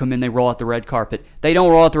time I come in, they roll out the red carpet. They don't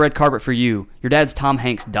roll out the red carpet for you. Your dad's Tom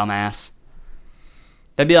Hanks, dumbass.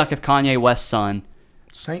 That'd be like if Kanye West's son,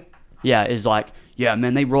 Saint. yeah, is like, yeah,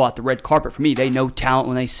 man, they roll out the red carpet for me. They know talent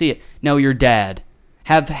when they see it. No, your dad.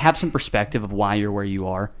 Have some perspective of why you're where you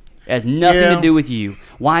are. It has nothing to do with you.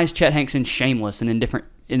 Why is Chet Hanks in Shameless and in different...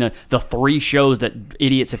 in the 3 shows that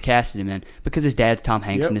idiots have casted him in? Because his dad's Tom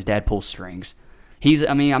Hanks and his dad pulls strings.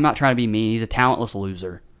 I'm not trying to be mean. He's a talentless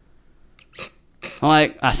loser.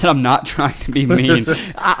 Like I said, I'm not trying to be mean.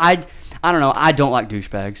 I don't know. I don't like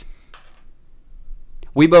douchebags.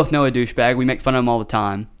 We both know a douchebag. We make fun of him all the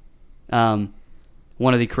time.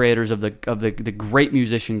 One of the creators of the great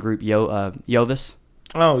musician group Yovis.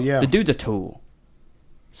 Oh yeah. The dude's a tool.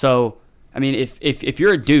 So if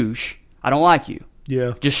you're a douche, I don't like you.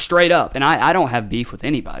 Yeah. Just straight up. And I don't have beef with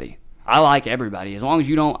anybody. I like everybody. As long as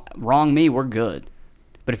you don't wrong me, we're good.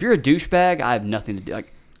 But if you're a douchebag, I have nothing to do.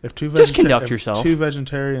 Like, just conduct yourself. If 2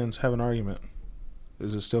 vegetarians have an argument,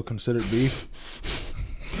 is it still considered beef?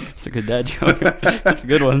 It's a good dad joke. That's a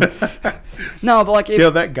good one. No, but like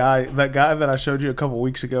if... that guy that I showed you a couple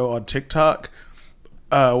weeks ago on TikTok,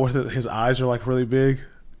 where his eyes are like really big.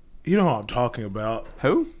 You know what I'm talking about.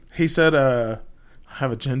 Who? He said, I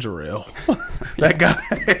have a ginger ale. That guy.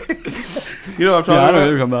 You know what I'm talking about? I know what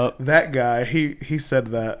you're talking about. That guy, he said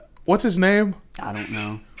that. What's his name? I don't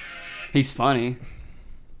know. He's funny.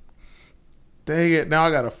 Dang it. Now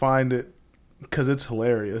I got to find it because it's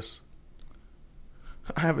hilarious.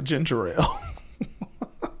 I have a ginger ale.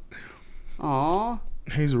 Aw.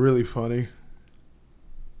 He's really funny.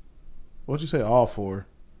 What'd you say all for?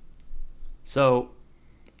 So,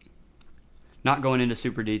 not going into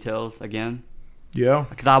super details again. Yeah.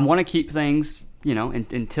 Because I want to keep things,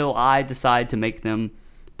 until I decide to make them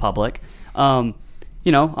public. On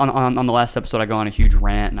the last episode, I go on a huge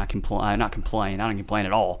rant and I complain. I don't complain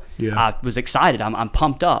at all. Yeah. I was excited. I'm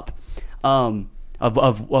pumped up.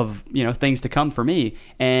 Of things to come for me,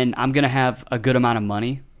 and I'm gonna have a good amount of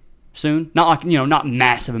money soon. Not like not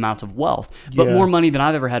massive amounts of wealth, but more money than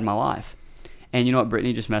I've ever had in my life. And you know what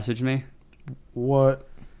Brittany just messaged me? What?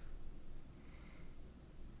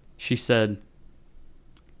 She said,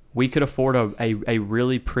 "We could afford a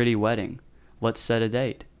really pretty wedding. Let's set a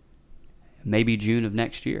date. Maybe June of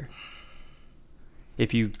next year."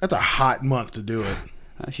 That's a hot month to do it.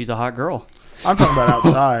 She's a hot girl. I'm talking about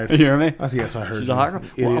outside. You hear me? Yes, I heard. She's a hot girl.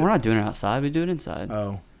 Well, we're not doing it outside. We do it inside.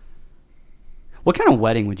 Oh. What kind of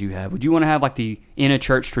wedding would you have? Would you want to have like the in a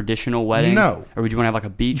church traditional wedding? No. Or would you want to have like a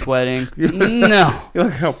beach wedding? No. You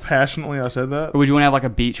like how passionately I said that? Or would you want to have like a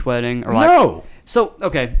beach wedding? Or like, no. So,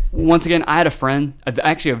 okay. Once again, I had a friend,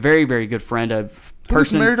 actually a very, very good friend, a person.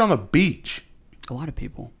 Who's married on the beach? A lot of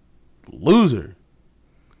people. Loser.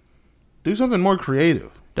 Do something more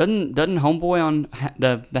creative. Doesn't Homeboy on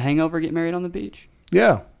the Hangover get married on the beach?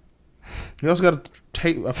 Yeah. He also got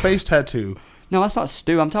a face tattoo. No, that's not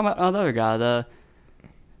Stu. I'm talking about the other guy.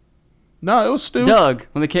 No, it was Stu. Doug.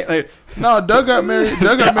 When they came. No, Doug got married.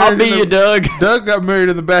 I'll be you, Doug. Doug got married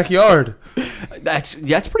in the backyard. That's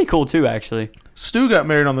pretty cool too, actually. Stu got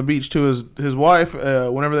married on the beach to his wife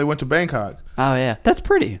whenever they went to Bangkok. Oh yeah, that's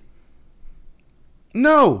pretty.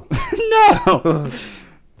 No. No.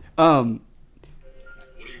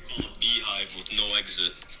 What do you call a beehive with no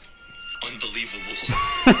exit? Unbelievable.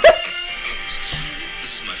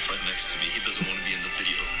 This is my friend next to me. He doesn't want to be in the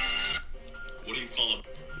video. What do you call a...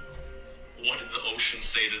 What did the ocean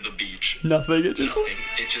say to the beach? Nothing. It just... Nothing.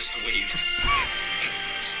 It just waved.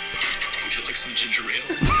 Would you like some ginger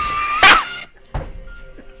ale?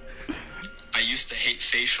 I used to hate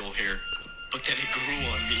facial hair, but then it grew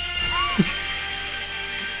on me.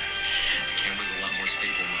 The camera's a lot more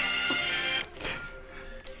stable now.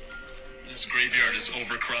 This graveyard is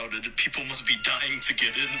overcrowded. People must be dying to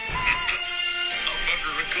get in. I'm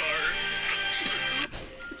under a car.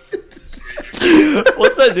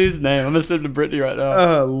 What's that dude's name? I'm gonna send him to Brittany right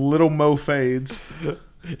now. Little Mo Fades.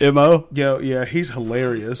 M.O.? Yeah, he's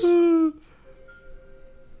hilarious. I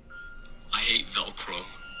hate Velcro.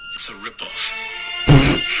 It's a ripoff.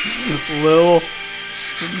 Lil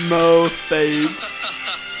Mo Fades.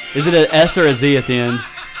 Is it an S or a Z at the end?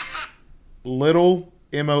 Little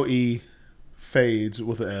MOE Fades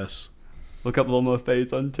with an S. Look up Lil Mo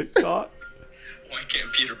Fades on TikTok. Why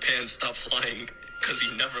can't Peter Pan stop flying? Because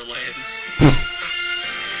he never lands.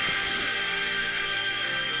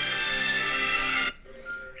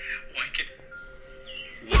 Why can't...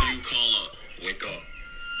 What do you call a... Wake up.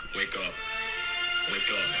 Wake up.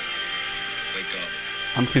 Wake up. Wake up.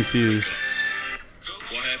 I'm confused.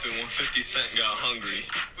 What happened when 50 Cent got hungry?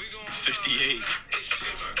 58.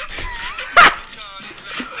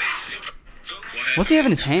 What's he have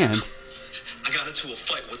in his hand? I got into a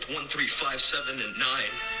fight with 1, 3, 5, 7, and 9.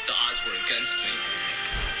 The odds were against me.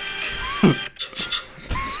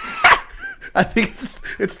 I think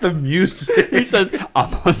it's the music. He says,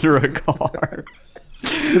 I'm under a car.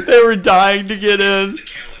 They were dying to get in. The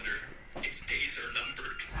calendar, its days are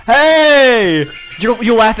numbered. Hey!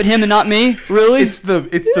 You'll laugh at him and not me? Really? It's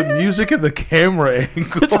the music and the camera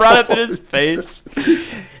angle. It's right up in his face.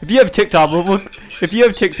 If you have TikTok,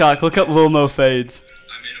 look up Lil Mo Fades.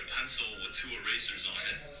 I made a pencil with 2 erasers on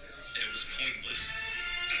it. It was pointless.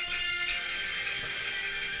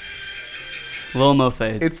 Lil Mo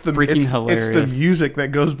Fades. It's the freaking hilarious. It's the music that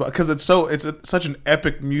goes by because it's such an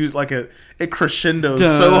epic music. Like it crescendos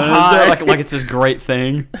so high. like it's this great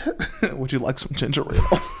thing. Would you like some ginger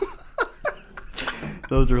ale?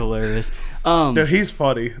 Those are hilarious. No, he's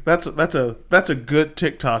funny. That's a good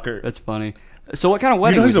TikToker. That's funny. So what kind of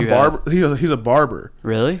wedding? You know he's would a you have? barber. He's a barber.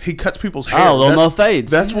 Really? He cuts people's hair. Oh, Lil Mo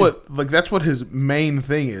Fades. That's what his main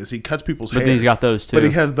thing is. He cuts people's hair. But then he's got those too. But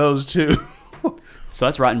he has those too. So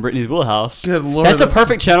that's right in Brittany's wheelhouse. Good Lord, that's a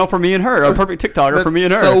perfect channel for me and her. A perfect TikToker for me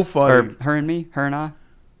and her. So funny. Or her and me. Her and I.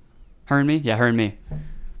 Her and me. Yeah, her and me.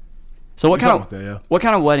 So what kind of what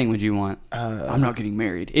kind of wedding would you want? I'm not getting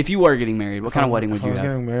married. If you were getting married, what kind of wedding would you have?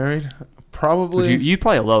 Getting married, probably. You'd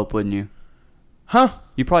probably elope, wouldn't you? Huh?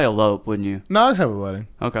 You'd probably elope, wouldn't you? No, I'd have a wedding.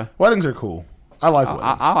 Okay. Weddings are cool. I like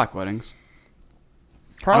weddings. I like weddings.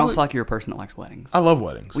 I don't feel like you're a person that likes weddings. I love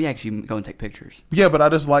weddings. We actually go and take pictures. Yeah, but I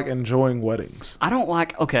just like enjoying weddings. I don't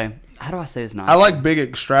like. Okay, how do I say this nice? I like big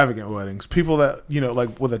extravagant weddings. People that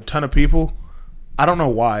like with a ton of people. I don't know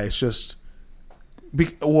why. It's just.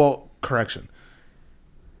 Correction.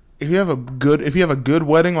 If you have a good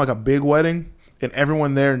wedding, like a big wedding, and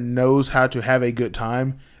everyone there knows how to have a good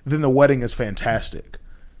time, then the wedding is fantastic.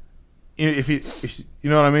 If you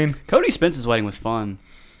know what I mean. Cody Spence's wedding was fun.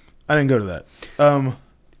 I didn't go to that.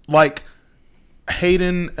 Like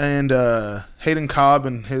Hayden Cobb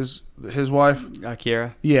and his wife,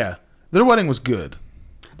 Kiera. Yeah, their wedding was good.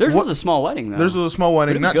 Theirs was a small wedding though. Theirs was a small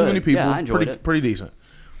wedding, not too many people. Yeah, I enjoyed it. Pretty decent.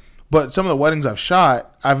 But some of the weddings I've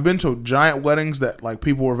shot, I've been to giant weddings that like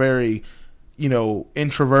people were very,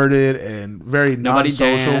 introverted and very nobody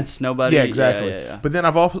non-social. Danced, nobody. Yeah, exactly. Yeah. But then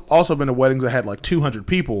I've also been to weddings that had like 200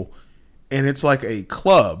 people, and it's like a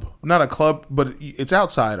club, not a club, but it's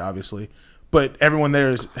outside, obviously. But everyone there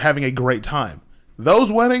is having a great time. Those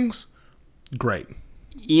weddings, great.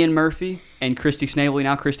 Ian Murphy and Christy Snavely,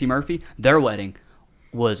 now Christy Murphy, their wedding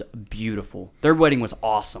was beautiful. Their wedding was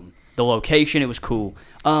awesome. The location, it was cool.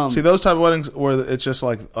 See, those type of weddings where it's just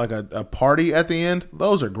like a party at the end,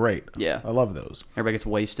 those are great. Yeah. I love those. Everybody gets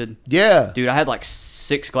wasted. Yeah. Dude, I had like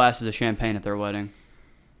 6 glasses of champagne at their wedding.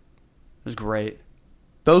 It was great.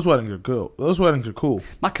 Those weddings are cool. Those weddings are cool.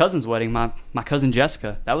 My cousin's wedding, my cousin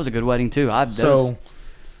Jessica, that was a good wedding too.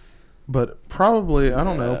 But probably, I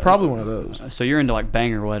don't know, probably one of those. So you're into like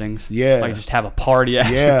banger weddings? Yeah. Like just have a party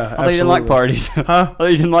after? Yeah, I thought you didn't like parties. Huh? I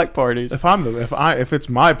thought you didn't like parties. If it's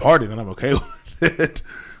my party, then I'm okay with it.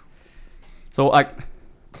 So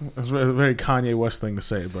it's a very Kanye West thing to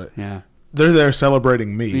say, but yeah, they're there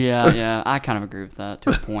celebrating me. Yeah, I kind of agree with that to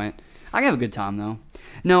a point. I can have a good time though.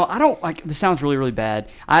 No, I don't like. This sounds really, really bad.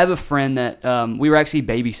 I have a friend that we were actually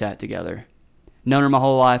babysat together. Known her my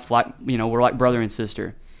whole life. Like we're like brother and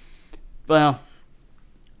sister. Well,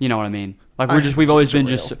 you know what I mean. Like we've always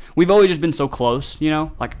just been so close.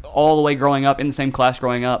 Like all the way growing up in the same class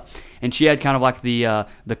growing up. And she had kind of like the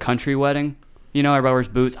country wedding. Everybody wears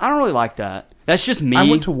boots. I don't really like that. That's just me. I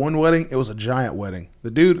went to one wedding. It was a giant wedding.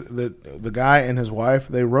 The dude, the guy and his wife,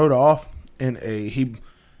 they rode off in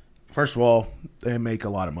first of all, they make a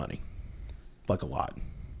lot of money. Like a lot.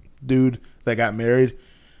 Dude that got married,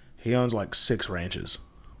 he owns like 6 ranches.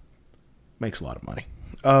 Makes a lot of money.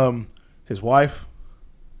 His wife,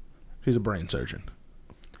 she's a brain surgeon.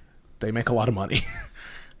 They make a lot of money.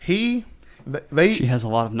 She has a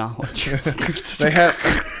lot of knowledge. They have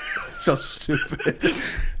so stupid.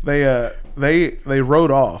 They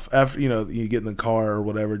rode off after you get in the car or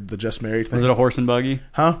whatever, the just married thing. Was it a horse and buggy?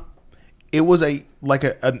 Huh? It was I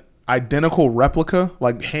identical replica,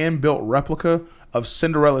 like hand-built replica of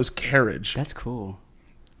Cinderella's carriage. That's cool.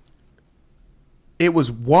 It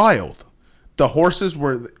was wild. The horses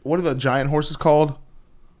were, what are the giant horses called?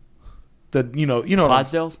 You know,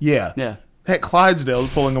 Clydesdales? Yeah. Yeah. Heck, Clydesdale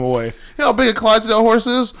was pulling them away. You know how big a Clydesdale horse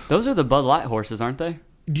is? Those are the Bud Light horses, aren't they?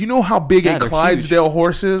 Do you know how big Yeah, a they're Clydesdale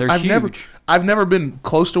horse is? They're huge. I've never been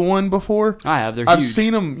close to one before. I have. They're I've huge.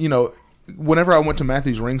 seen them, you know, whenever I went to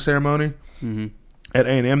Matthew's ring ceremony at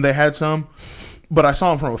A&M, they had some. But I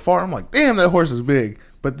saw them from afar. I'm like, damn, that horse is big.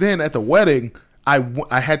 But then at the wedding,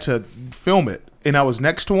 I had to film it, and I was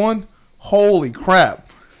next to one. Holy crap.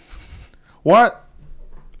 Why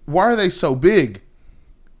are they so big?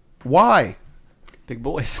 Why? Big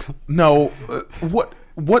boys. No, what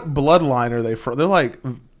bloodline are they from? They're like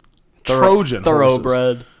Trojan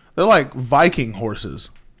Thoroughbred. horses. They're like Viking horses.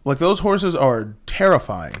 Like, those horses are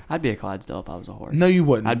terrifying. I'd be a Clydesdale if I was a horse. No, you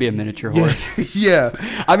wouldn't. I'd be a miniature Yeah. horse. Yeah.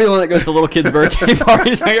 I'd be the one that goes to little kids' birthday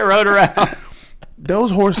parties and get rode around. Those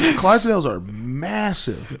horses, Clydesdales are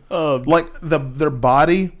massive. Like, their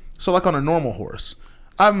body. So, like on a normal horse.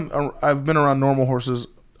 I've been around normal horses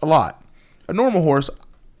a lot. A normal horse,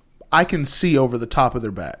 I can see over the top of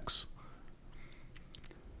their backs.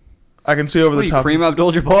 I can see over What the are you, top. Kareem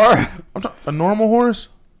Abdul-Jabbar? A normal horse?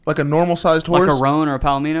 Like a normal sized horse? Like a roan or a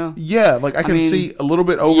palomino? Yeah, like I can mean, see a little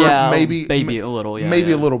bit over, maybe a little, yeah. maybe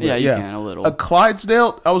yeah. a little bit. Yeah, Yeah, you can, a little. A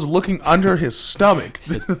Clydesdale, I was looking under his stomach.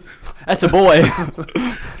 That's a boy.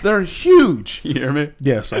 They're huge. You hear me?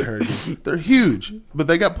 Yes, I heard you. They're huge, but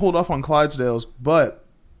they got pulled off on Clydesdales. But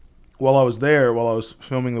while I was there, while I was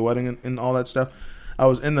filming the wedding and all that stuff, I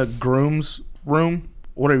was in the groom's room.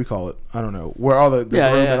 What do you call it? I don't know. Where all the groom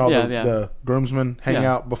and all the groomsmen hang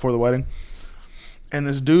out before the wedding. And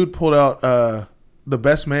this dude pulled out, the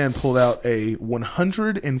best man pulled out a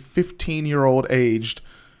 115-year-old aged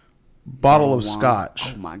bottle of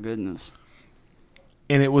scotch. Oh my goodness!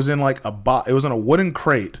 And it was in like it was in a wooden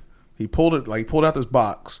crate. He pulled out this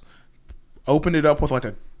box, opened it up with like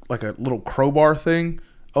a little crowbar thing,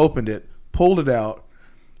 opened it, pulled it out.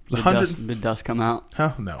 The dust come out.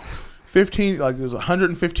 Huh? No. It was a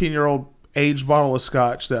 115-year-old aged bottle of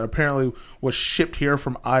scotch that apparently was shipped here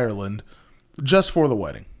from Ireland. Just for the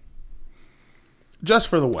wedding. Just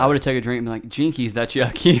for the wedding. I would have taken a drink and be like, Jinkies, that's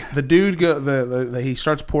yucky. The dude he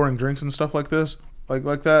starts pouring drinks and stuff like this,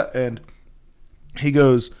 like that, and he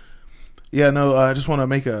goes, "Yeah, no, I just want to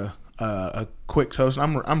make a quick toast."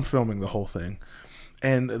 I'm filming the whole thing,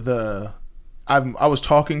 and I was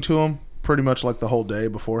talking to him pretty much like the whole day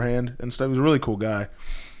beforehand and stuff. He was a really cool guy,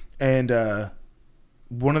 and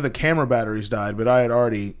one of the camera batteries died, but I had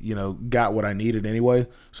already, got what I needed anyway.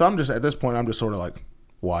 So at this point, I'm just sort of like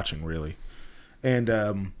watching, really. And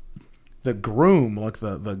the groom, like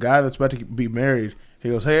the guy that's about to be married, he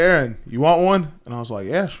goes, "Hey, Aaron, you want one?" And I was like,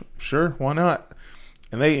 "Yeah, sure, why not?"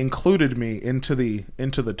 And they included me into the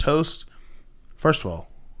toast. First of all,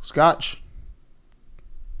 scotch,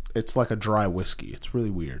 it's like a dry whiskey. It's really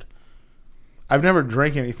weird. I've never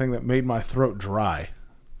drank anything that made my throat dry.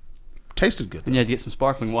 Tasted good, though. And you had to get some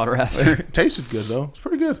sparkling water after. It tasted good, though. It's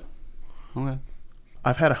pretty good. Okay.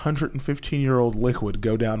 I've had a 115-year-old liquid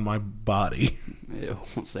go down my body. Ew,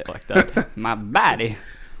 won't say it like that. My body.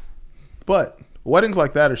 But weddings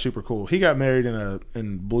like that are super cool. He got married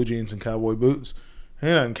in blue jeans and cowboy boots. He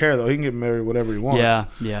doesn't care, though. He can get married whatever he wants.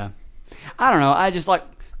 Yeah. I don't know. I just like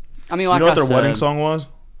you know what their wedding song was?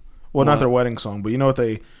 Well, not their wedding song, but you know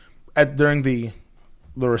what during the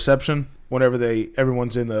reception, whenever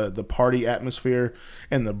everyone's in the party atmosphere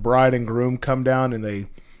and the bride and groom come down and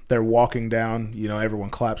they're walking down, everyone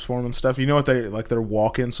claps for them and stuff. You know what their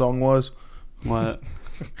walk-in song was? What?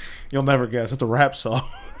 You'll never guess. It's a rap song.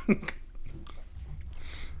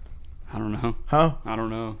 I don't know. Huh? I don't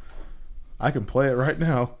know. I can play it right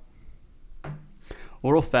now.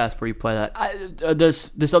 Well, real fast before you play that,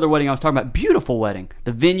 this other wedding I was talking about, beautiful wedding.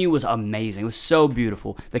 The venue was amazing. It was so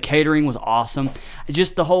beautiful. The catering was awesome.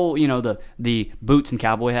 Just the whole, the boots and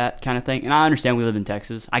cowboy hat kind of thing. And I understand we live in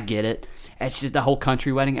Texas. I get it. It's just the whole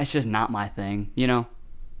country wedding. It's just not my thing,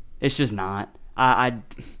 It's just not. And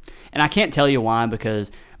I can't tell you why,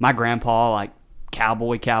 because my grandpa, like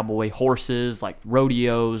cowboy, horses, like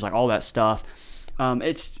rodeos, like all that stuff.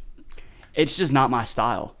 It's just not my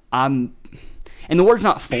style. And the word's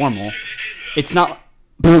not formal. It's not.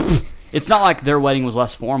 It's not like their wedding was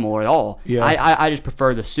less formal at all. Yeah. I just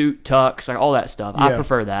prefer the suit, tux, like all that stuff. Yeah. I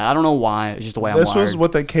prefer that. I don't know why. It's just the way I'm wired. This was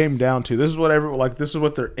what they came down to. This is what this is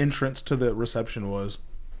what their entrance to the reception was.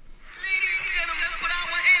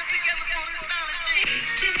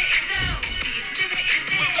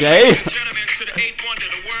 Jay, Gentlemen, to the eighth wonder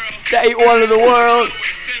of the world. the eighth wonder of the world.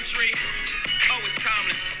 Century. Oh, it's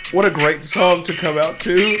timeless. What a great song to come out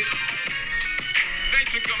to.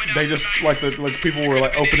 They just like people were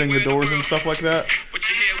like opening the doors and stuff like that.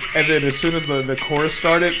 And then as soon as the chorus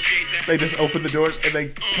started, they just opened the doors and they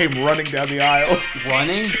came running down the aisle.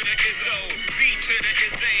 Running?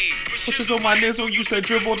 Which is on my nizzle, you said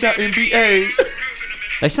dribble down NBA.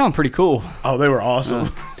 They sound pretty cool. Oh, they were awesome.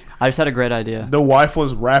 I just had a great idea. The wife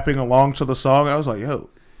was rapping along to the song. I was like, yo,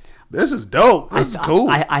 this is dope. This is cool.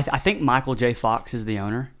 I think Michael J. Fox is the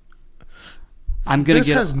owner. This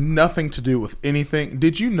has nothing to do with anything.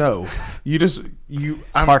 Did you know?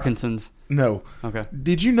 Parkinson's. No. Okay.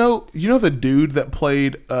 Did you know the dude that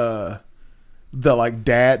played the like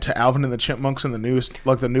dad to Alvin and the Chipmunks in the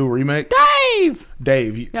new remake?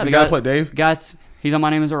 Dave. Yeah, the guy that played Dave? He's on My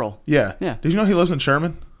Name is Earl. Yeah. Yeah. Did you know he lives in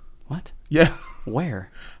Sherman? What? Yeah.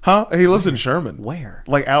 Where? Huh? He lives in Sherman. Where?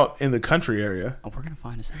 Like out in the country area. Oh, we're gonna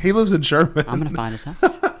find his house. He lives in Sherman. I'm gonna find his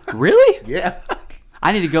house. Really? Yeah.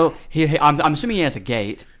 I need to go. I'm assuming he has a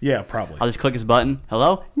gate. Yeah, probably. I'll just click his button.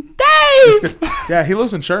 Hello, Dave. Yeah, he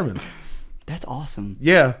lives in Sherman. That's awesome.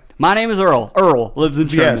 Yeah. My name is Earl. Earl lives in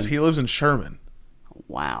Sherman. Yes, he lives in Sherman.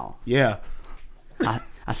 Wow. Yeah.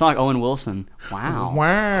 I sound like Owen Wilson. Wow.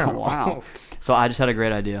 Wow. Wow. So I just had a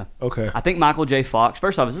great idea. Okay. I think Michael J. Fox.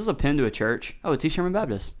 First off, is this a pin to a church? Oh, it's East Sherman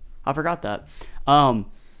Baptist. I forgot that.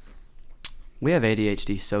 We have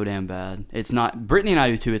ADHD so damn bad. It's not. Brittany and I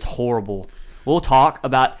do too. It's horrible. We'll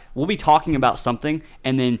be talking about something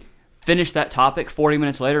and then finish that topic 40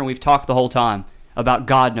 minutes later, and we've talked the whole time about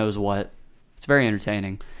God knows what. It's very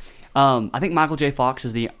entertaining. I think Michael J. Fox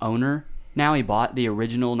is the owner now. He bought the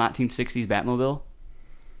original 1960s Batmobile.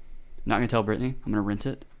 I'm not going to tell Brittany. I'm going to rent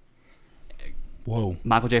it. Whoa.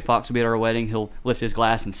 Michael J. Fox will be at our wedding. He'll lift his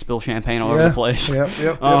glass and spill champagne all over the place.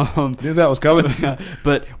 Yep. Knew that was coming.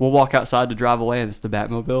 But we'll walk outside to drive away, and it's the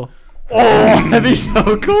Batmobile. Oh, that'd be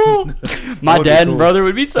so cool. My dad and brother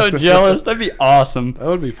would be so jealous. That'd be awesome. That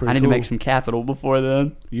would be pretty cool. I need to make some capital before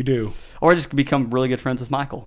then. You do. Or just become really good friends with Michael.